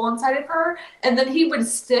that tool inside of her, and then he would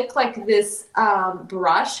stick, like, this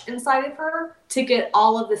brush inside of her to get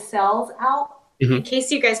all of the cells out. In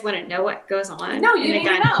case you guys want to know what goes on. No, you in need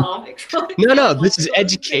a to know. gynecologic No, this is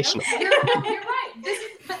educational. You're right. This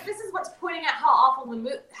is what's pointing out how awful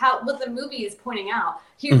what the movie is pointing out.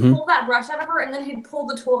 He'd pull that brush out of her, and then he'd pull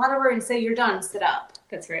the tool out of her and say, "You're done. Sit up."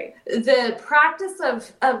 That's right. The practice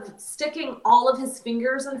of sticking all of his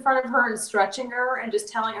fingers in front of her and stretching her and just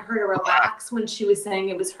telling her to relax when she was saying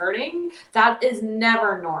it was hurting, that is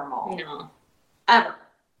never normal. No. Ever.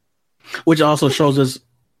 Which also shows us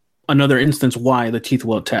another instance why the teeth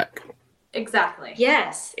will attack. Exactly.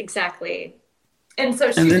 Yes, exactly. And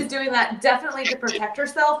so she was doing that definitely to protect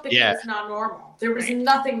herself because Yeah. it's not normal. There was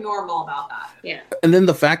nothing normal about that. Yeah. And then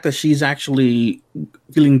the fact that she's actually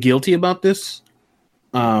feeling guilty about this,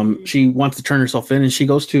 she wants to turn herself in, and she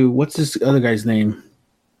goes to, what's this other guy's name?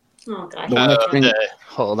 Oh god. The one that's been-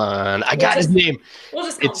 Hold on, I got his name. We'll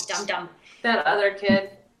just call him It's- Dum Dum. That other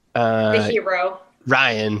kid. The hero.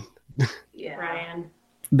 Ryan. Yeah. Ryan.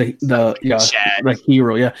 the Chad. the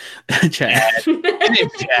hero, yeah. Chad. His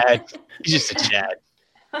name's Chad. He's just a Chad.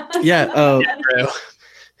 Yeah. Bro.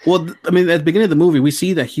 Well, I mean, at the beginning of the movie, we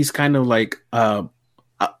see that he's kind of like, I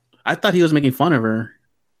thought he was making fun of her,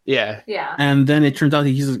 Yeah. Yeah. and then it turns out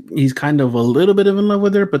he's kind of a little bit of in love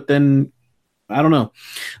with her, but then I don't know,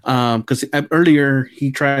 because earlier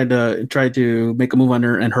he tried to make a move on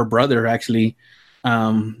her, and her brother actually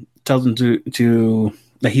tells him to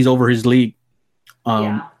that he's over his league.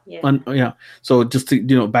 So just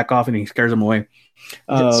to back off, and he scares him away.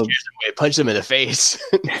 Punch him in the face.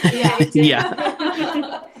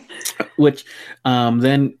 Yeah. Which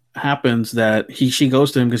then happens that she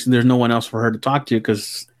goes to him because there's no one else for her to talk to,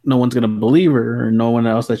 because no one's going to believe her, or no one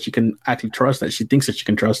else that she can actually trust, that she thinks that she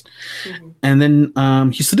can trust. Mm-hmm. And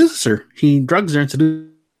then he seduces her. He drugs her and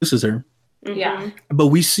seduces her. Yeah. But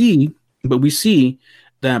we see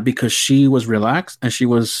that because she was relaxed and she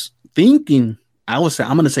was thinking, I'm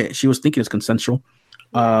going to say it, she was thinking it's consensual.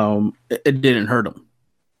 It didn't hurt him.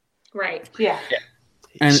 Right. Yeah.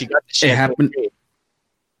 And she got the it happened.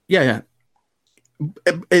 Yeah.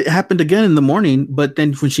 It happened again in the morning, but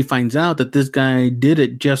then when she finds out that this guy did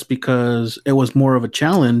it just because it was more of a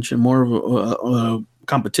challenge and more of a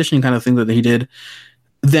competition kind of thing that he did,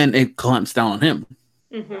 then it clamps down on him.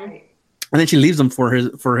 Mm-hmm. And then she leaves him for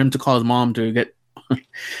him to call his mom to get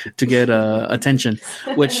attention,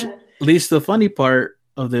 which leads to the funny part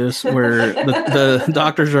of this, where the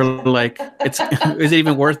doctors are like, is it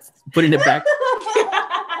even worth putting it back?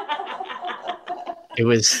 It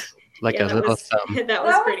was like a little thumb. That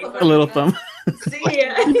was pretty funny. A little thumb.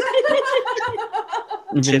 Yeah.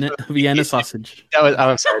 Vienna sausage. That was.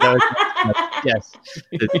 I'm sorry. That was yes.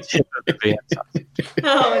 The tip of the Vienna sausage.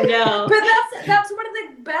 Oh no! But that's one of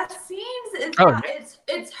the best scenes. Is that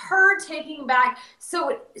it's her taking back.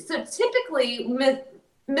 So typically,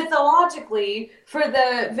 mythologically, for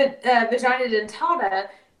the vagina dentata,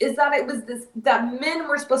 is that it was that men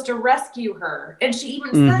were supposed to rescue her, and she even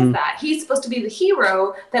says that he's supposed to be the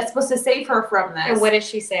hero that's supposed to save her from this. And what does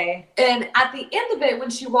she say? And at the end of it, when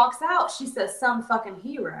she walks out, she says, "Some fucking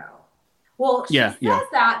hero." Well, she says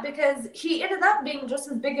that because he ended up being just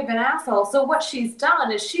as big of an asshole. So what she's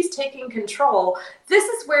done is she's taking control. This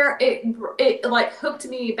is where it like hooked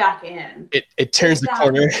me back in. It turns the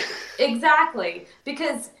corner. Exactly.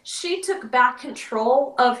 Because she took back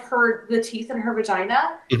control of the teeth in her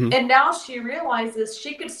vagina. Mm-hmm. And now she realizes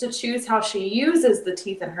she gets to choose how she uses the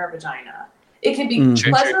teeth in her vagina. It can be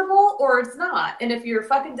pleasurable or it's not. And if you're a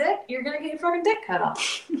fucking dick, you're going to get your fucking dick cut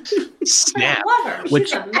off. Snap. I love her.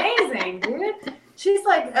 She's amazing, dude. She's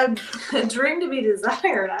like a dream to be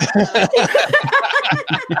desired.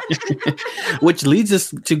 Which leads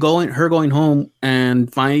us to her going home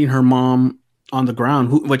and finding her mom on the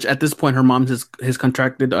ground, which at this point her mom has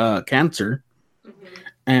contracted cancer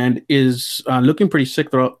and is looking pretty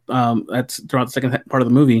sick throughout the second part of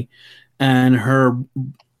the movie. And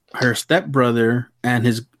her stepbrother and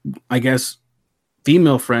his, I guess,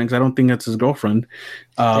 female friends, I don't think that's his girlfriend,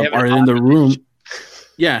 are in the room.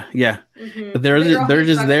 Yeah. Mm-hmm. But they're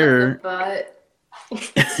just there. But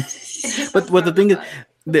what the thing is,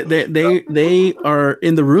 they are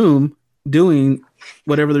in the room doing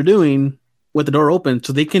whatever they're doing with the door open,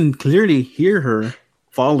 so they can clearly hear her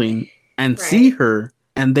falling and see her,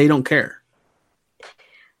 and they don't care.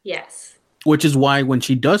 Yes. Which is why when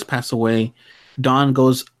she does pass away, Dawn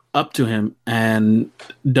goes up to him and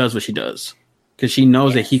does what she does, because she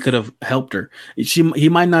knows that he could have helped her. He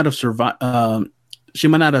might not have survived. She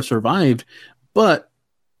might not have survived, but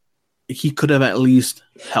he could have at least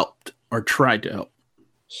helped or tried to help.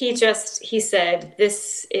 He said,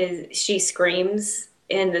 she screams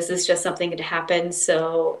and this is just something to happen,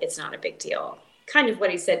 so it's not a big deal. Kind of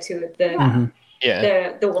what he said to the woman.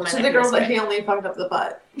 So the girl that he only fucked up the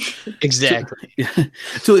butt. Exactly.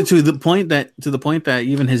 To the point that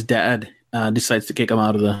even his dad decides to kick him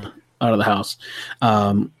out of the house,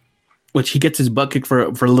 which he gets his butt kicked for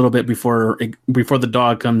a little bit before the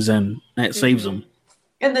dog comes in and it saves him.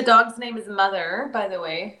 And the dog's name is Mother, by the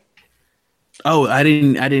way. Oh, I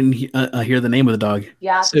didn't hear the name of the dog.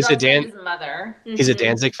 Yeah, so the dog's name is Mother. He's a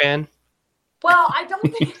Danzig fan? Well, I don't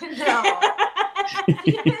think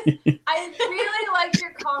I really like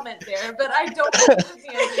your comment there, but I don't think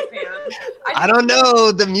he's a Danzig fan. I don't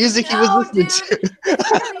know the music he was listening to.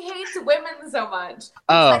 Because he hates women so much.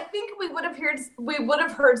 Oh, I think we would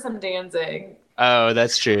have heard some Danzig. Oh,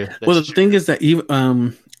 that's true. The thing is that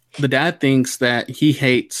the dad thinks that he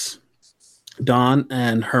hates Dawn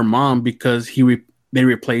and her mom because they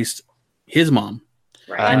replaced his mom,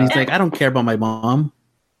 and he's like, I don't care about my mom.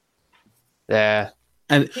 Yeah.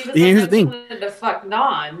 And here's the thing. He wanted to fuck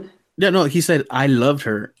Dawn. Yeah, no, he said I loved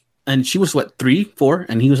her, and she was 3, 4,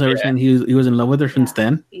 and he was saying he was in love with her since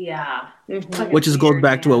then. Yeah. Mm-hmm. Which goes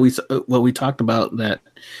back to what we talked about, that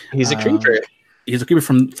he's a creeper. He's a creeper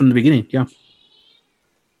from the beginning. Yeah.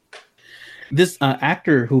 This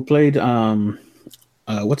actor who played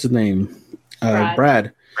what's his name?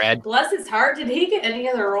 Brad. Brad. Bless his heart. Did he get any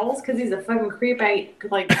other roles? Because he's a fucking creepy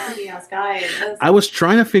ass guy. I was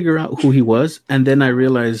trying to figure out who he was, and then I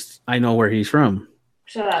realized I know where he's from.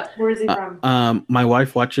 Shut up. Where is he from? My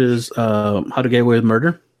wife watches How to Get Away with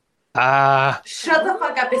Murder. Shut the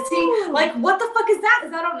fuck up. Is he like, what the fuck is that?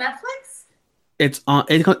 Is that on Netflix? It's on.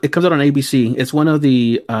 It comes out on ABC. It's one of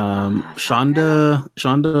the Shonda.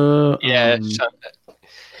 Yeah, Shonda.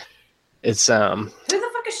 It's Who the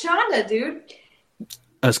fuck is Shonda, dude?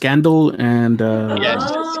 A Scandal and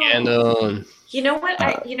Scandal. And, You know what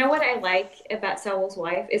I like about Saul's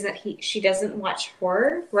wife is that she doesn't watch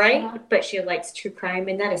horror, right? But she likes true crime,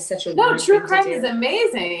 and that is such a weird true thing crime to do. is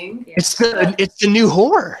amazing. Yeah. it's the new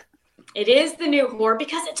horror. It is the new horror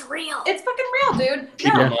because it's real. It's fucking real, dude.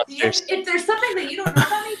 People No, monsters. if there's something that you don't know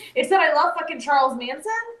about me, it's that I love fucking Charles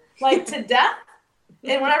Manson, like to death.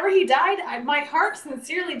 And whenever he died, my heart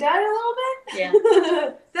sincerely died a little bit.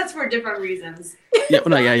 Yeah. That's for different reasons.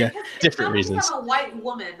 yeah. Different reasons. I'm a white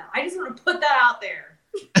woman. I just want to put that out there.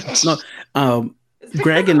 No, It's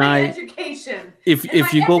Greg because of and my I. education. If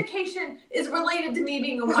And you my go education is related to me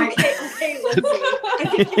being a white Okay,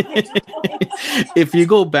 Lindsay. if you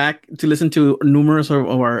go back to listen to numerous of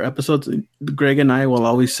our episodes, Greg and I will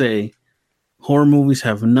always say horror movies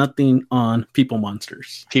have nothing on people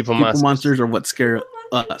monsters. People monsters are what scare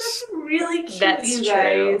That's us. really cute, That's you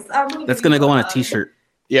true. guys. I'm gonna That's give gonna you go on a hug. T-shirt.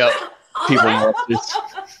 Yep. People monsters.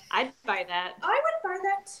 I'd buy that. I would buy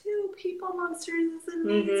that too. People monsters is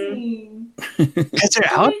amazing. Because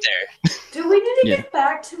they're out there. Do we need to Yeah. get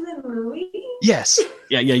back to the movie? Yes.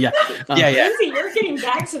 Yeah. Yeah. Lindsay, you're getting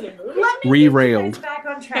back to the movie. Let me Rerailed. get you guys back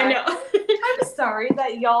on I track. know. I'm sorry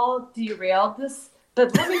that y'all derailed this,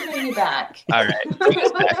 but let me bring you back. All right.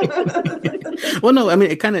 Well, no, I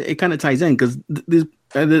mean it kind of ties in because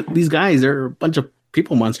these guys they're a bunch of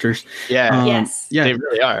people monsters. Yeah. Yes. Yeah. They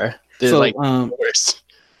really are. They're So, like the worst.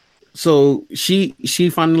 So she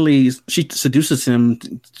finally seduces him,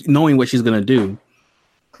 knowing what she's gonna do,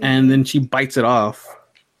 and then she bites it off.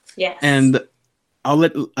 Yes. And I'll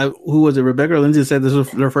let who was it? Rebecca or Lindsay said this was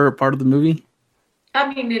their favorite part of the movie.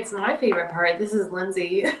 I mean, it's my favorite part. This is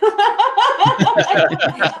Lindsay.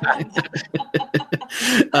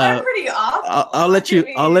 I'm pretty awful. I'll let you.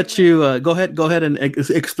 I'll let you go ahead and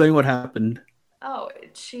explain what happened.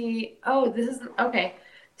 This is okay.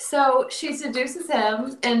 So she seduces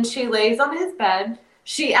him and she lays on his bed.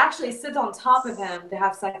 She actually sits on top of him to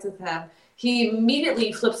have sex with him. He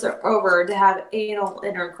immediately flips her over to have anal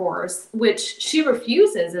intercourse, which she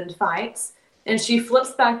refuses and fights. And she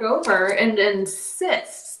flips back over and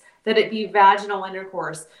insists that it be vaginal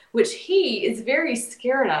intercourse, which he is very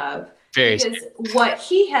scared of. Because what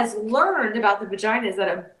he has learned about the vagina is that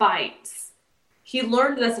it bites. He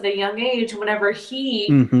learned this at a young age whenever he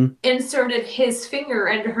inserted his finger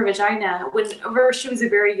into her vagina whenever she was a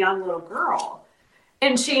very young little girl.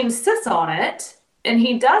 And she insists on it, and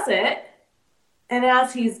he does it. And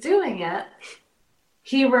as he's doing it,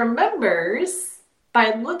 he remembers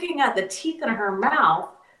by looking at the teeth in her mouth,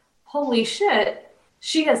 holy shit,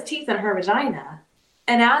 she has teeth in her vagina.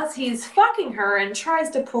 And as he's fucking her and tries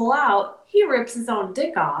to pull out, he rips his own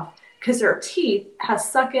dick off because her teeth has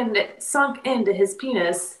sunk into his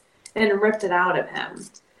penis and ripped it out of him.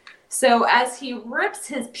 So as he rips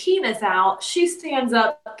his penis out, she stands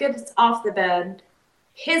up, gets off the bed,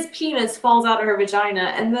 his penis falls out of her vagina,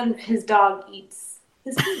 and then his dog eats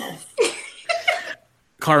his penis.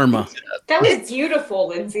 Karma. That was beautiful,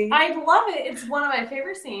 Lindsay. I love it. It's one of my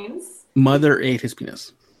favorite scenes. Mother ate his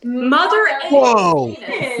penis. Mother ate Whoa.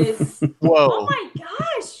 his penis. Whoa. Oh my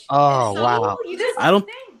gosh. Oh, So wow. you just I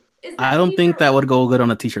don't think that would go good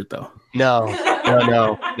on a T-shirt though. No.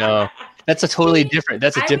 That's a totally different.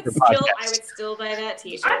 That's a different I podcast. would still buy that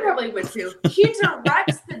T-shirt. I probably would too. He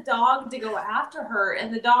directs the dog to go after her,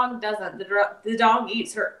 and the dog doesn't. The dog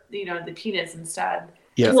eats her, the penis instead.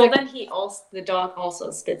 Yeah. Well, then the dog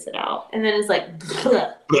also spits it out. And then it's like,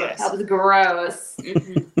 bleh. Yes. That was gross.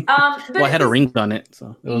 But Well, I had a ring on it,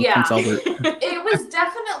 so it was Yeah. Prince Albert. It was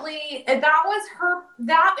definitely,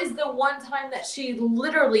 that is the one time that she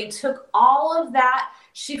literally took all of that.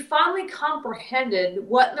 She finally comprehended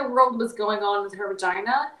what in the world was going on with her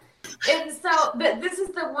vagina. And so, but this is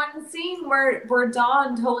the one scene where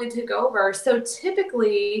Dawn totally took over. So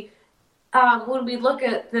typically, when we look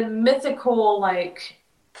at the mythical,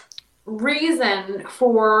 reason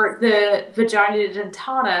for the vagina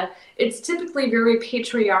dentata, it's typically very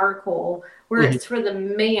patriarchal, where it's for the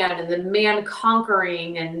man and the man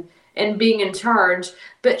conquering and being in charge.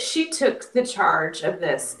 But she took the charge of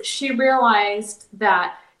this. She realized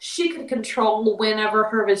that she could control whenever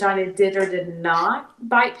her vagina did or did not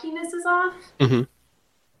bite penises off.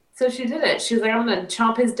 So she did it. She was like, I'm going to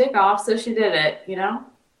chomp his dick off. So she did it, you know?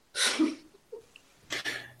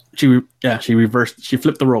 She reversed. She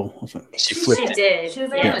flipped the role. She flipped She it. did. She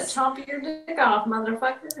was like, Yes. I'm going to chomp your dick off,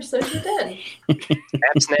 motherfucker. So she did.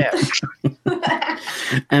 Snap.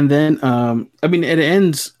 And then, I mean, it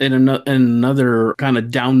ends in another kind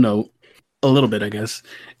of down note, a little bit, I guess,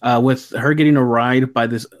 with her getting a ride by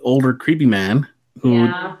this older creepy man who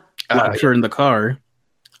Yeah. locks her in the car.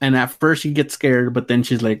 And at first she gets scared, but then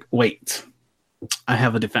she's like, wait, I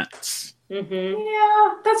have a defense. Mm-hmm.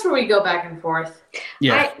 Yeah, that's where we go back and forth.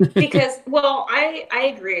 Yeah.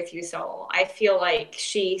 I agree with you, Saul. I feel like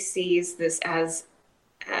she sees this as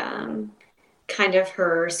kind of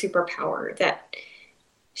her superpower, that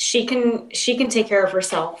she can take care of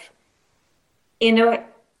herself in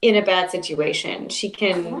a bad situation. She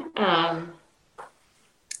can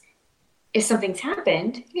if something's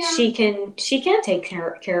happened, she can take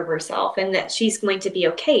care of herself, and that she's going to be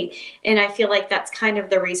okay. And I feel like that's kind of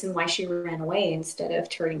the reason why she ran away instead of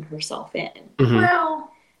turning herself in. Mhm.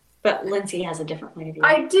 Well, But Lindsay has a different point of view.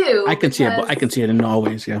 I do. I can see it. because- I can see it in all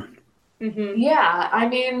ways. Yeah. Mm-hmm. Yeah, I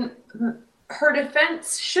mean, her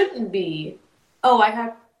defense shouldn't be, oh, I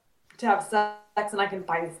have to have sex and I can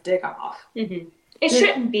bite his dick off. Mm-hmm. It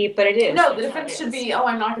shouldn't be, but it is. No, the defense should be, oh,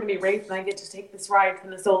 I'm not going to be raped and I get to take this ride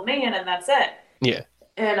from this old man and that's it. Yeah.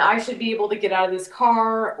 And I should be able to get out of this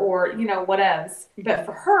car or, whatevs. But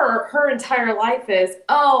for her entire life is,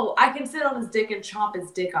 oh, I can sit on his dick and chomp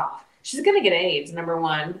his dick off. She's going to get AIDS, number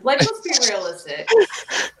one. Like, let's be realistic.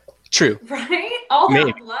 True. Right? All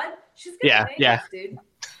Maybe. that blood. She's going to get AIDS,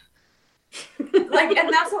 dude. Like,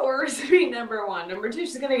 and that's what we're assuming, number one. Number two,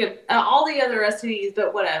 she's going to get all the other STDs,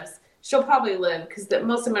 but whatevs. She'll probably live because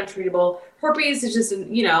most of them are treatable. Herpes is just,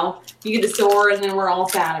 you get a sore and then we're all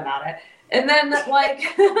sad about it. And then, like,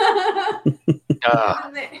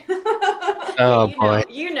 Oh, boy.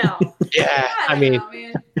 Yeah. Yeah. I mean,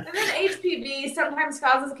 man. And then HPV sometimes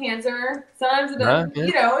causes cancer. Sometimes it Huh? doesn't.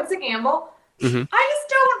 Yeah. It's a gamble. Mhm.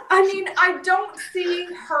 I don't see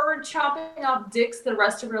her chopping off dicks the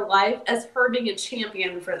rest of her life as her being a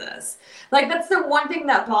champion for this. Like, that's the one thing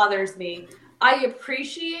that bothers me. I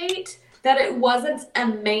appreciate that it wasn't a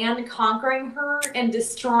man conquering her and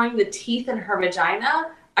destroying the teeth in her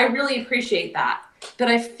vagina. I really appreciate that. But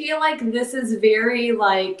I feel like this is very,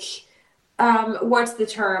 like, what's the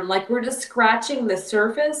term? Like, we're just scratching the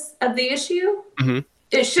surface of the issue. Mhm.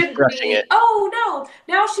 It shouldn't Scratching be, it. oh, no,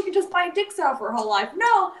 now she can just buy dicks out for her whole life.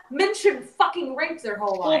 No, men shouldn't fucking rape their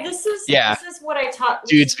whole life. Well, this is what I taught.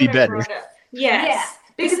 Dudes be better. Yes. Yeah,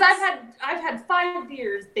 because I've had 5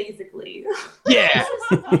 beers, basically. yeah.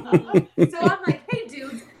 So I'm like, hey,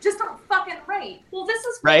 dudes, just don't fucking rape. Well, this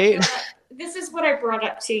is Right? This is what I brought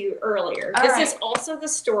up to you earlier. All This right. is also the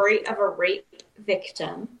story of a rape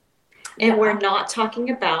victim, and we're not talking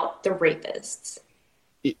about the rapists.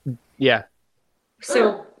 Yeah.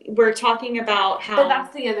 So we're talking about how. But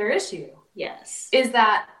that's the other issue, yes. is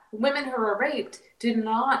that women who are raped do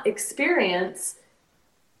not experience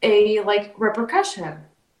a, like, repercussion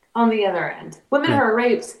on the other end. Women who are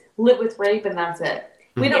raped live with rape and that's it.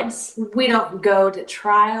 We don't go to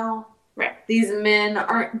trial. Right. These men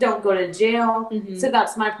don't go to jail. Mhm. So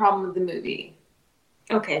that's my problem with the movie.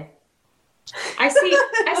 Okay. I see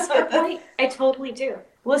your point. I totally do.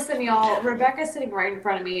 Listen, y'all, Rebecca's sitting right in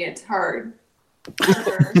front of me. It's hard.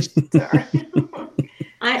 Sorry.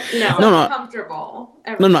 No. Comfortable.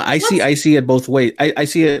 No. I see it both ways. I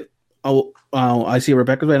see it. I see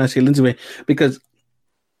Rebecca's way and I see Lindsay's way because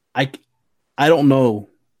I don't know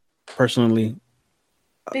personally.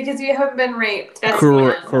 Because you haven't been raped. That's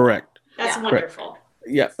Correct. That's Yeah. wonderful.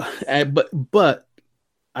 Yeah, but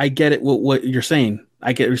I get it. What you're saying,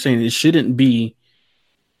 I get what you're saying. It shouldn't be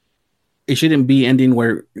ending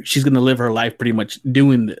where she's gonna live her life pretty much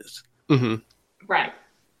doing this. Mm-hmm. Right.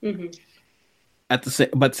 Mm-hmm. But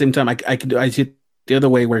at the same time, I see it the other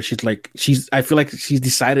way where she's like I feel like she's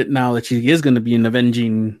decided now that she is gonna be an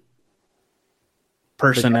avenging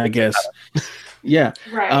person, I guess. Yeah.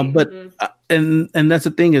 Right. But and that's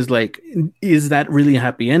the thing is like, is that really a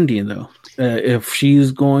happy ending though? If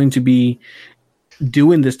she's going to be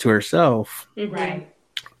doing this to herself, Mm-hmm.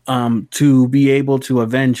 Right. to be able to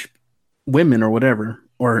avenge women or whatever,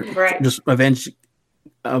 or Right. just avenge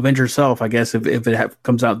herself, I guess. If it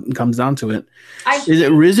comes down to it,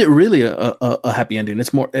 is it really a happy ending?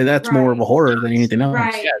 It's more more of a horror than anything else.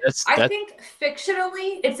 Right. Yeah, I think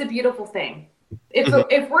fictionally, it's a beautiful thing.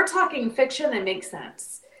 If we're talking fiction, it makes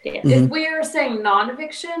sense. Yeah. Mhm. If we're saying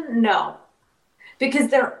nonfiction, no. Because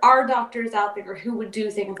there are doctors out there who would do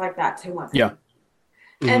things like that to women. Yeah.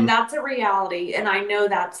 And that's a reality, and I know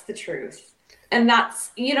that's the truth. And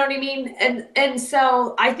that's, you know what I mean? And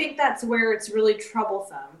so I think that's where it's really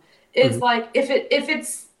troublesome. Is like if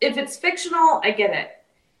it's fictional, I get it.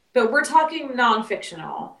 But we're talking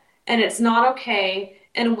non-fictional, and it's not okay,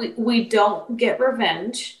 and we don't get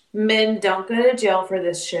revenge. Men don't go to jail for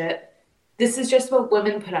this shit. This is just what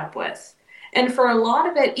women put up with. And for a lot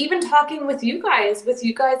of it, even talking with you guys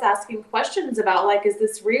asking questions about, like, is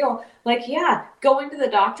this real? Like, yeah, going to the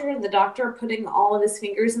doctor and the doctor putting all of his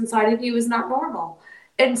fingers inside of you is not normal.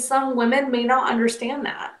 And some women may not understand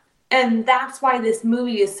that. And that's why this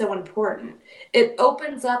movie is so important. It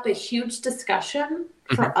opens up a huge discussion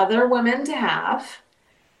for other women to have.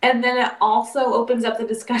 And then it also opens up the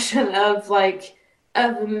discussion of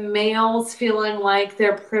males feeling like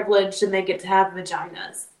they're privileged and they get to have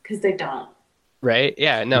vaginas, because they don't. Right?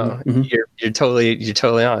 Yeah, no, you're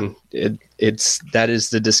totally on. That is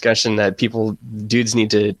the discussion that dudes need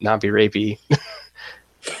to not be rapey.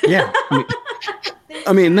 Yeah.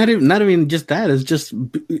 I mean, not even just that. It's just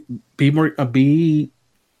be more, don't be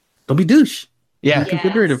douche. Yeah. Be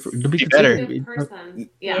considerate. Be better. Good person.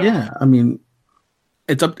 Yeah. Yeah. I mean,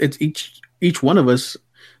 it's each one of us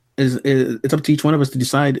it's up to each one of us to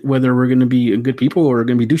decide whether we're going to be good people or we're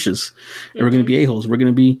going to be douches, or we're going to be a-holes. We're going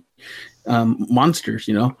to be monsters,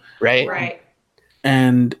 you know? Right.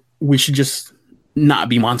 And we should just not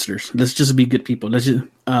be monsters. Let's just be good people. Let's just,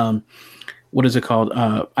 what is it called?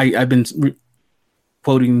 I've been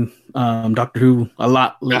quoting Doctor Who a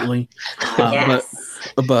lot lately, Yes.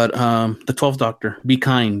 but the 12th Doctor, be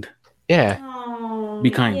kind. Yeah. Oh,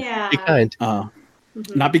 Be kind. Yeah. Be kind.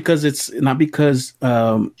 Not because it's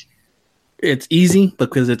easy,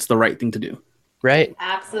 because it's the right thing to do. Right.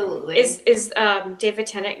 Absolutely. Is David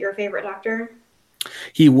Tennant your favorite Doctor?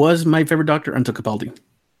 He was my favorite Doctor until Capaldi.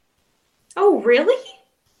 Oh, really?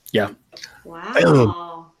 Yeah.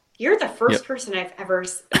 Wow. You're the first person I've ever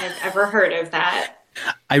heard of that.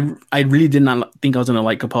 I really did not think I was gonna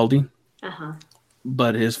like Capaldi, Uh-huh.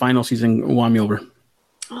 but his final season won me over.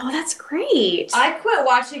 Oh, that's great. I quit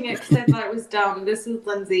watching it because I thought it was dumb. This is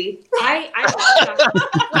Lindsay. I love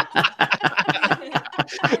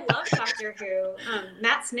Doctor Who.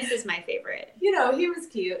 Matt Smith is my favorite. You know, he was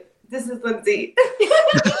cute. This is Lindsay.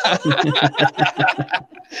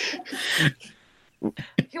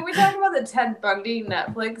 Can we talk about the Ted Bundy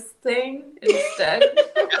Netflix thing instead?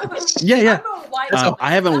 Yeah. I'm a white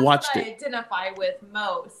I haven't That's watched what it. I identify with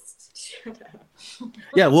most.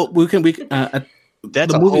 Yeah, well, we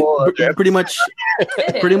That's the a movie whole other pretty much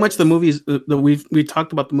the movies that we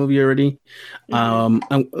talked about the movie already. And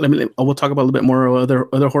we'll talk about a little bit more other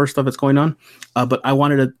horror stuff that's going on. But I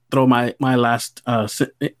wanted to throw my last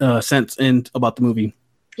sense in about the movie.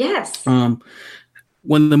 Yes.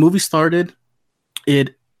 When the movie started,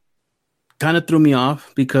 it kind of threw me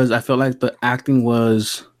off because I felt like the acting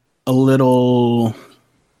was a little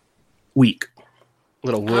weak.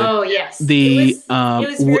 little wood. Oh yes. The, it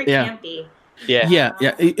was very yeah. campy. Yeah.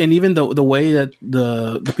 Yeah, and even the way that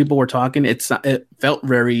the people were talking, it felt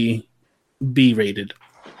very B-rated.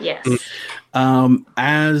 Yes. And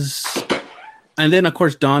then of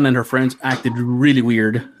course Dawn and her friends acted really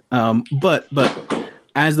weird. But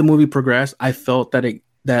as the movie progressed, I felt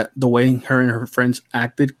that the way her and her friends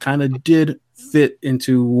acted kind of did fit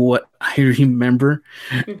into what I remember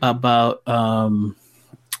about that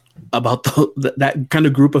kind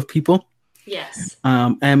of group of people. Yes.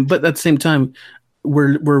 But at the same time,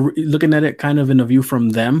 we're looking at it kind of in a view from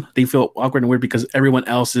them. They feel awkward and weird because everyone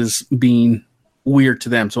else is being weird to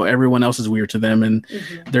them. So everyone else is weird to them, and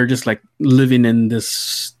they're just like living in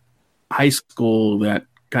this high school that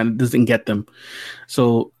kind of doesn't get them.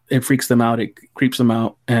 So it freaks them out. It creeps them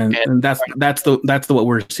out, and that's what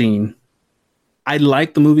we're seeing. I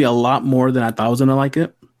like the movie a lot more than I thought I was gonna like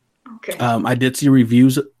it. Okay. I did see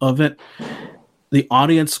reviews of it. The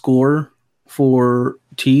audience score for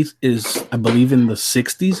Teeth is, I believe, in the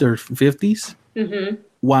 60s or 50s,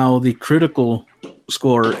 while the critical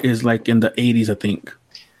score is like in the 80s, I think.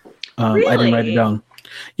 Really? I didn't write it down.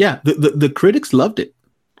 Yeah, the critics loved it.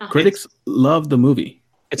 Critics loved the movie.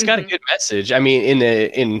 It's got a good message. I mean,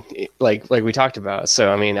 in like we talked about.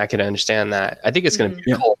 So I mean, I can understand that. I think it's going to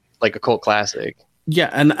be a cult classic.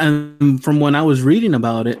 Yeah, and from when I was reading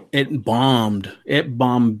about it, it bombed. It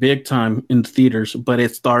bombed big time in theaters, but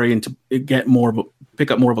it's starting to pick up more of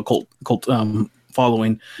a cult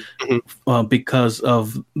following because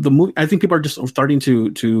of the movie. I think people are just starting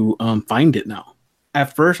to find it now.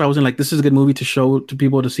 At first, I wasn't like, this is a good movie to show to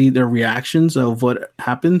people to see their reactions of what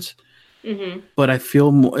happens. But I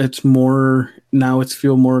feel it's more now. It's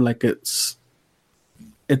feel more like it's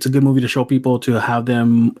a good movie to show people, to have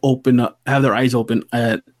them open up, have their eyes open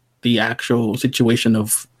at the actual situation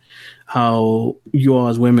of how you all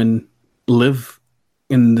as women live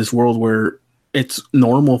in this world where it's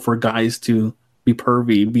normal for guys to be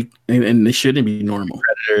pervy, and it shouldn't be normal.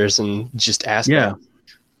 Predators and just ask.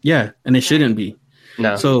 Yeah, and it shouldn't be.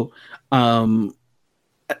 No. So,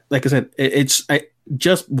 like I said,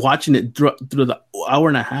 just watching it through the hour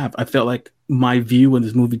and a half, I felt like my view of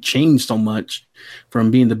this movie changed so much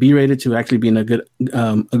from being the B-rated to actually being a good,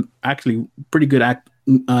 actually pretty good acting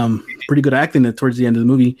towards the end of the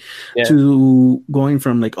movie, to going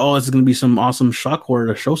from like, oh, this is going to be some awesome shock horror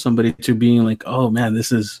to show somebody, to being like, oh man,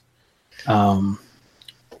 this is kind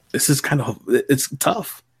of, it's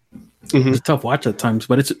tough. It's a tough watch at times,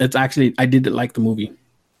 but it's actually, I did like the movie.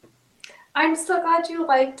 I'm so glad you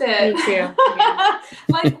liked it. Me too.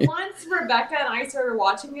 Like once Rebecca and I started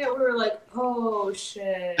watching it, we were like, "Oh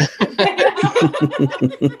shit!"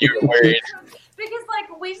 You were worried because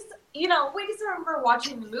like we just remember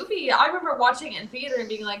watching the movie. I remember watching it in theater and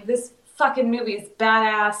being like, "This fucking movie is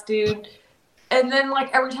badass, dude." And then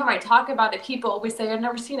like every time I talk about it, people always say, "I've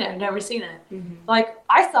never seen it. I've never seen it." Mm-hmm. Like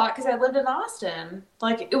I saw it because I lived in Austin.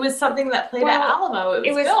 Like it was something that played at Alamo.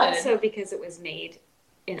 It was good. Also because it was made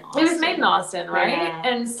in Austin. It was made in Austin, right? Yeah.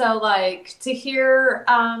 And so, like, to hear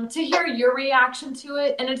your reaction to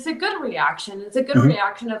it, and it's a good reaction. It's a good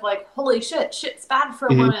reaction of like, holy shit, shit's bad for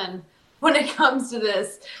women when it comes to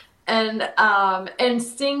this, and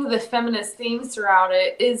seeing the feminist themes throughout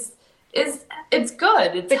it is it's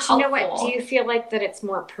good. It's helpful. You know what? Do you feel like that it's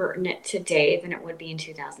more pertinent today than it would be in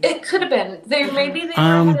 2000? It could have been. Maybe they were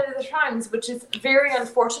ahead of the times, which is very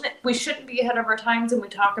unfortunate. We shouldn't be ahead of our times when we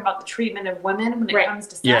talk about the treatment of women when it comes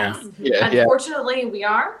to sex. Unfortunately, we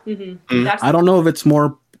are. I don't know if it's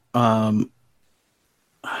more. I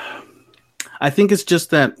think it's just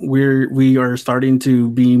that we are starting to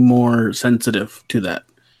be more sensitive to that.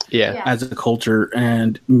 Yeah. As a culture,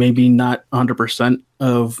 and maybe not 100%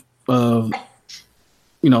 of the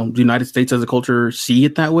United States as a culture see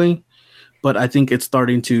it that way, but I think it's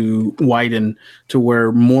starting to widen to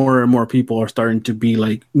where more and more people are starting to be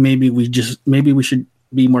like, maybe we should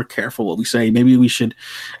be more careful what we say. Maybe we should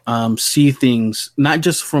see things not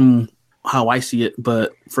just from how I see it,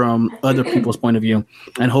 but from other people's point of view,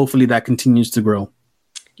 and hopefully that continues to grow.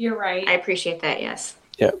 You're right. I appreciate that. Yes.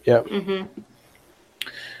 Yep.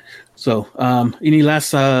 So, any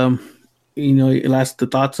last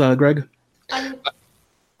thoughts, Greg? Sorry.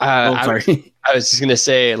 I was just gonna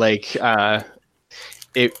say, like, I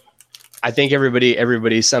think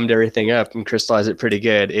everybody summed everything up and crystallized it pretty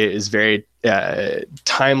good. It is very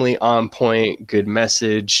timely, on point, good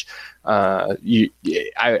message.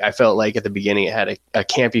 I felt like at the beginning it had a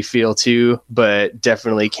campy feel too, but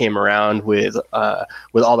definitely came around with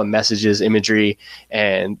all the messages, imagery,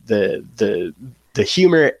 and the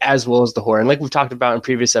humor as well as the horror. And like we've talked about in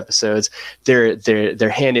previous episodes, they're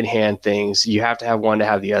hand in hand things. You have to have one to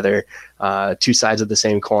have the other, two sides of the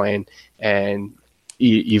same coin. And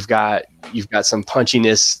you've got some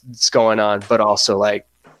punchiness that's going on, but also like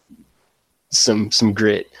some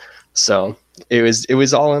grit. So it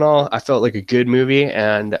was all in all, I felt like a good movie,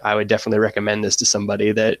 and I would definitely recommend this to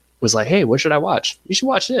somebody that was like, hey, what should I watch? You should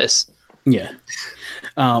watch this. Yeah.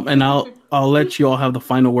 And I'll let you all have the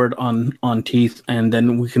final word on Teeth, and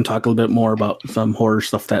then we can talk a little bit more about some horror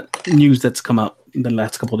stuff, news that's come out in the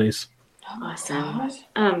last couple of days.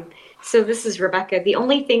 Awesome. So this is Rebecca. The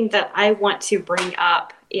only thing that I want to bring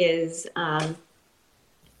up is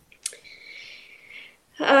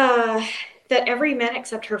that every man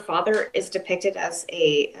except her father is depicted as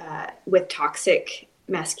with toxic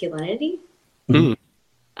masculinity.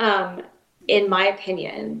 In my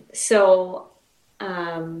opinion. So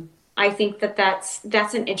I think that's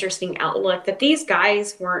an interesting outlook, that these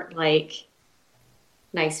guys weren't like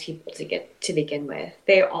nice people to begin with.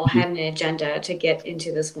 They all had an agenda to get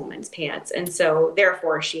into this woman's pants, and so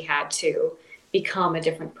therefore she had to become a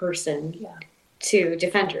different person to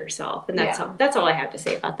defend herself. And that's all I have to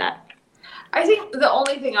say about that. I think the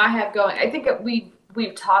only thing I have going, I think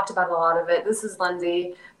we've talked about a lot of it. This is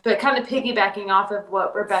Lindsay, but kind of piggybacking off of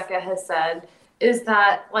what Rebecca has said, is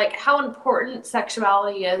that like how important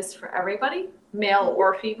sexuality is for everybody, male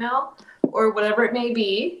or female, or whatever it may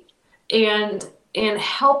be, and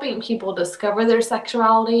helping people discover their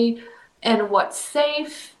sexuality and what's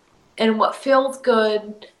safe and what feels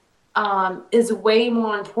good is way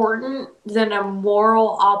more important than a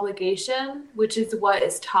moral obligation, which is what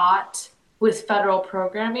is taught with federal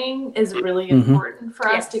programming, is really important for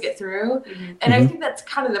us to get through. And I think that's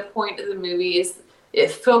kind of the point of the movie, is it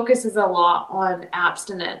focuses a lot on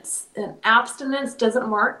abstinence. And abstinence doesn't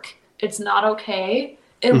work. It's not okay.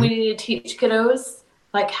 And we need to teach kiddos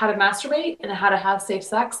like how to masturbate and how to have safe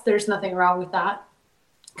sex. There's nothing wrong with that.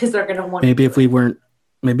 because they're gonna want. Maybe if we weren't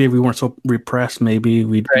so repressed, maybe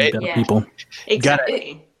we'd be Right? better Yeah. people.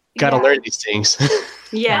 Exactly. Gotta Yeah. learn these things.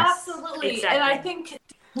 Yes. Absolutely. Exactly. And I think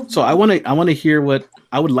So I want to hear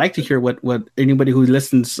I would like to hear what anybody who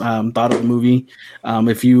listens thought of the movie.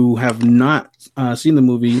 If you have not seen the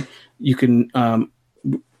movie, you can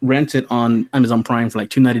rent it on Amazon Prime for like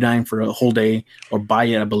 $2.99 for a whole day, or buy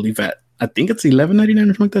it. I believe I think it's $11.99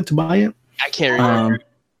 or something like that to buy it. I can't remember.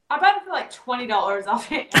 I bought it for like $20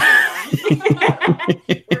 off it.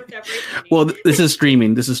 Worked out very funny. Well, this is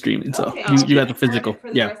streaming. So Okay. you got the physical. For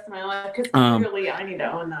the Yeah. rest of my life, because really, I need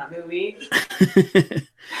to own that movie.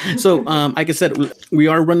 So, like I said, we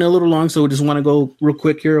are running a little long, so we just want to go real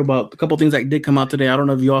quick here about a couple things that did come out today. I don't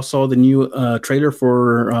know if you all saw the new trailer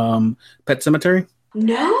for Pet Cemetery.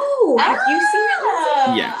 No, have you seen it?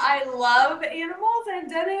 Lindsay? Yeah. I love animals, and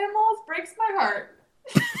dead animals breaks my heart.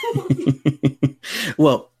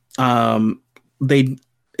 Well,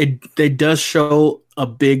 it does show a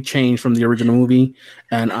big change from the original movie,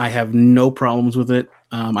 and I have no problems with it.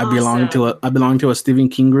 I belong to a Stephen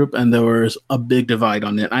King group, and there was a big divide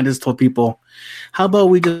on it. I just told people, how about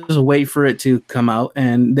we just wait for it to come out,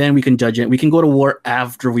 and then we can judge it. We can go to war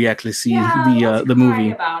after we actually see let's the cry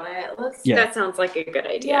movie. about it. Yeah. That sounds like a good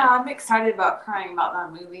idea. Yeah, I'm excited about crying about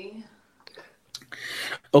that movie.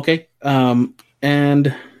 Okay,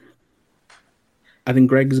 and I think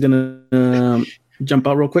Greg is gonna jump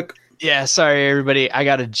out real quick. Yeah, sorry everybody. I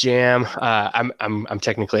got a jam. I'm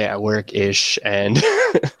technically at work ish, and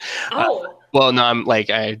Oh, well, no, I'm like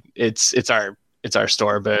it's our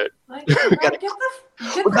store, but Like, We get gotta- the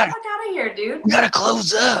we fuck gotta- out of here, dude. we gotta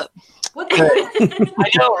close up. What the I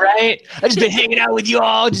know, right? I just been hanging out with you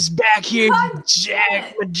all, just back here, God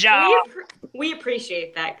jack my we, job. we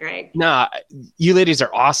appreciate that, Greg. No, you ladies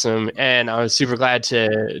are awesome, and I was super glad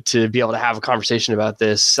to be able to have a conversation about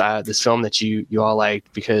this film that you all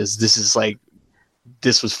liked, because this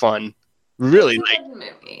was fun. Really, It's a like good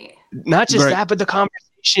movie. not just Right. that, but the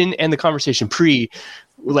conversation and the conversation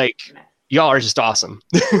like y'all are just awesome.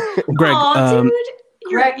 Greg, Aw, dude,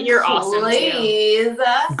 Greg, you're awesome too. please.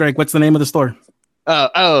 Greg, what's the name of the store?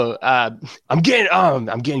 I'm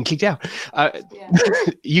getting kicked out. Yeah.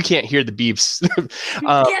 You can't hear the beeps.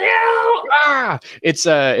 Get out!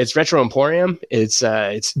 It's Retro Emporium.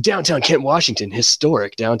 It's downtown Kent, Washington,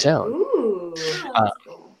 historic downtown. Ooh. That's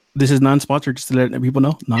cool. This is non-sponsored, just to let people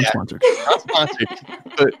know. Non-sponsored. Not sponsored.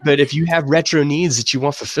 but if you have retro needs that you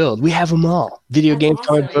want fulfilled, we have them all. Video That's games,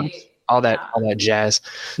 comic awesome. books, all that jazz,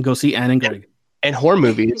 Go see Ann and Greg. and horror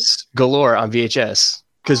movies galore on VHS,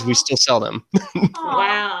 because we still sell them. Aw,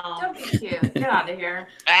 Wow. Don't be cute. Get out of here.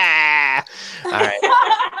 Ah, all right.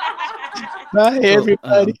 Bye,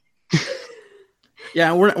 everybody.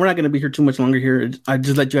 Yeah, we're not going to be here too much longer here. I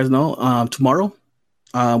just let you guys know, tomorrow,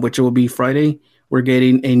 which will be Friday, we're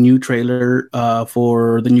getting a new trailer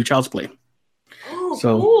for the new Child's Play. Oh,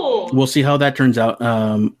 So, cool. We'll see how that turns out.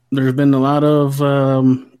 There's been a lot of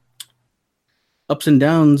ups and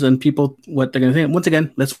downs, and people what they're going to think. Once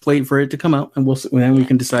again, let's wait for it to come out, and then we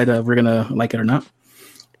can decide if we're going to like it or not.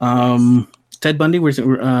 Ted Bundy,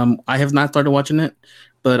 I have not started watching it,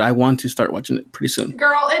 but I want to start watching it pretty soon.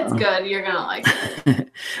 Girl, it's good. You're going to like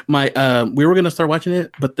it. We were going to start watching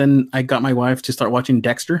it, but then I got my wife to start watching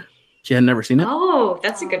Dexter. She had never seen it. Oh,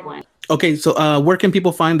 that's a good one. Okay, so where can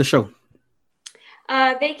people find the show?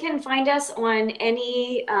 They can find us on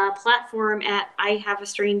any platform at I Have a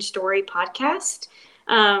Strange Story podcast.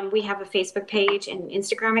 We have a Facebook page and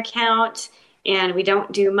Instagram account, and we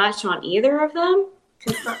don't do much on either of them.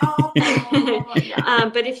 'Cause they're all yeah.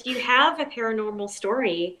 But if you have a paranormal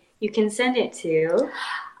story, you can send it to.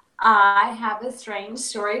 I have a strange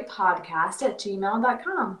story podcast at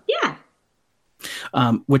gmail.com. Yeah.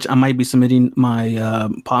 Which I might be submitting my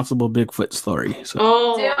possible Bigfoot story. So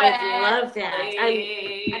Oh, Do I it, love that.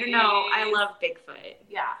 I don't know. I love Bigfoot.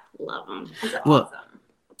 Yeah. Love them. It's Well,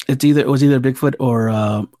 awesome. it was either Bigfoot or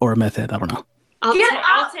a meth head. I don't know. I'll Get take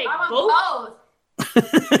out. I both. want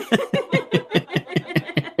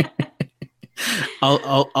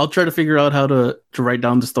I'll try to figure out how to write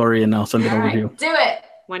down the story, and I'll send it All over right, to you. do it.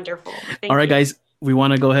 Wonderful. All right, guys, we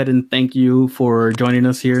want to go ahead and thank you for joining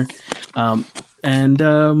us here, and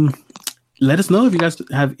let us know if you guys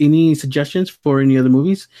have any suggestions for any other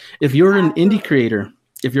movies. If you're an indie creator,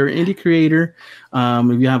 if you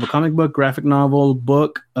have a comic book, graphic novel,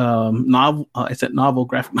 book, novel, I said novel,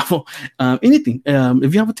 graphic novel, anything.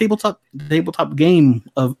 If you have a tabletop game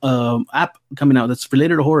of app coming out that's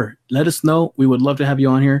related to horror, let us know. We would love to have you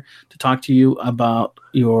on here to talk to you about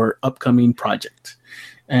your upcoming project.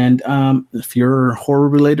 And if you're a horror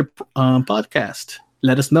related podcast,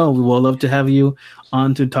 let us know. We will love to have you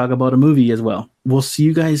on to talk about a movie as well. We'll see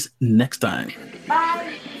you guys next time.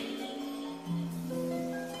 Bye.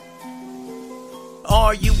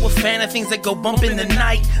 Are you a fan of things that go bump in the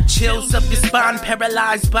night? Chills up your spine,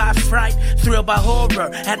 paralyzed by fright, thrilled by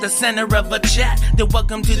horror, at the center of a chat. Then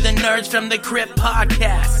welcome to the Nerds from the Crypt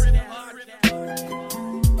podcast.